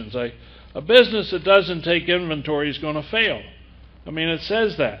conditions. A business that doesn't take inventory is going to fail. I mean, it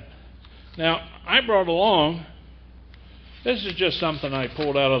says that. Now, I brought along, this is just something I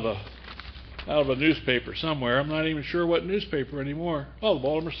pulled out of a newspaper somewhere. I'm not even sure what newspaper anymore. Oh, the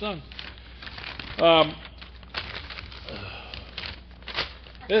Baltimore Sun.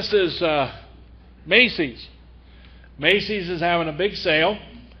 This is Macy's. Macy's is having a big sale,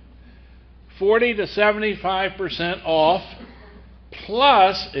 40 to 75% off.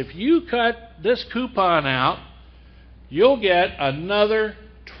 Plus, if you cut this coupon out, you'll get another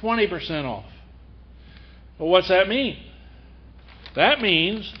 20% off. Well, what's that mean? That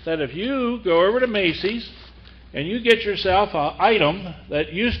means that if you go over to Macy's and you get yourself an item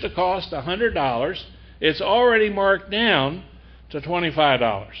that used to cost $100, it's already marked down to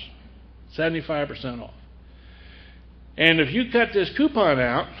 $25, 75% off. And if you cut this coupon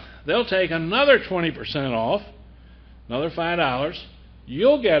out, they'll take another 20% off, another $5.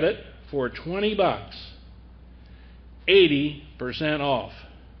 You'll get it for $20, 80% off.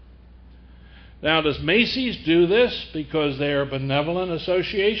 Now, does Macy's do this because they're a benevolent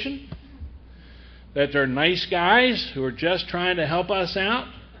association? That they're nice guys who are just trying to help us out?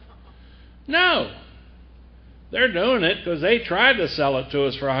 No. They're doing it because they tried to sell it to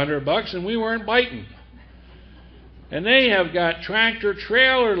us for $100 and we weren't biting. And they have got tractor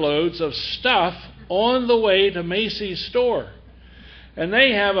trailer loads of stuff on the way to Macy's store. And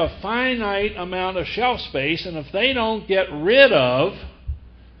they have a finite amount of shelf space, and if they don't get rid of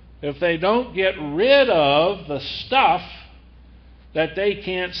the stuff that they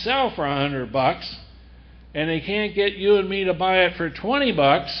can't sell for $100, and they can't get you and me to buy it for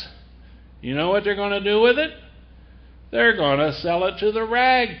 $20, you know what they're going to do with it? They're going to sell it to the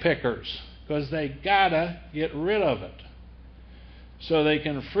rag pickers because they gotta get rid of it so they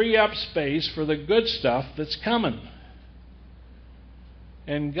can free up space for the good stuff that's coming.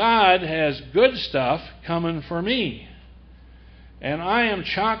 And God has good stuff coming for me. And I am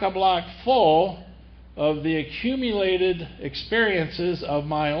chock-a-block full of the accumulated experiences of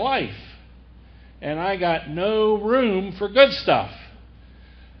my life. And I got no room for good stuff.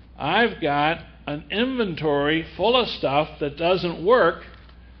 I've got an inventory full of stuff that doesn't work,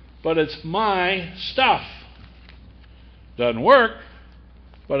 but it's my stuff. Doesn't work,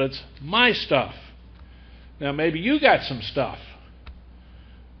 but it's my stuff. Now, maybe you got some stuff.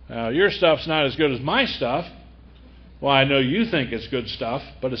 Now, your stuff's not as good as my stuff. Well, I know you think it's good stuff,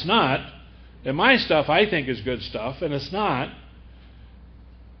 but it's not. And my stuff I think is good stuff, and it's not.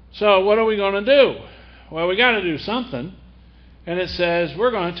 So what are we going to do? Well, we got to do something. And it says we're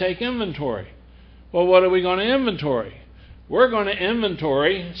going to take inventory. Well, what are we going to inventory? We're going to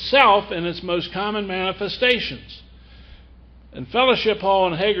inventory self in its most common manifestations. In Fellowship Hall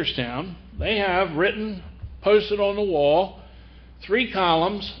in Hagerstown, they have written, posted on the wall, 3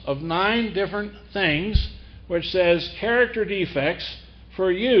 columns of 9 different things which says character defects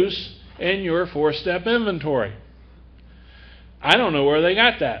for use in your 4-step inventory. I don't know where they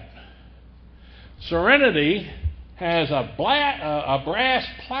got that. Serenity has a brass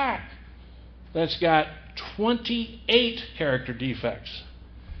plaque that's got 28 character defects.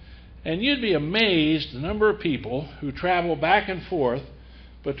 And you'd be amazed the number of people who travel back and forth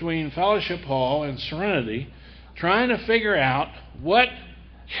between Fellowship Hall and Serenity, trying to figure out what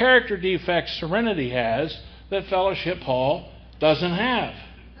character defects Serenity has that Fellowship Hall doesn't have.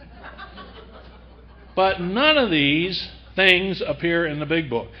 But none of these things appear in the big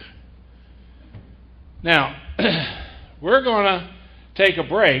book. Now, we're going to take a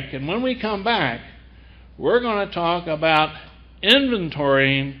break, and when we come back, we're going to talk about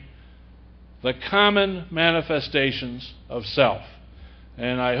inventorying the common manifestations of self.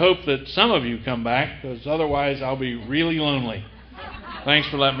 And I hope that some of you come back, because otherwise I'll be really lonely. Thanks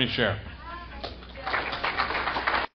for letting me share.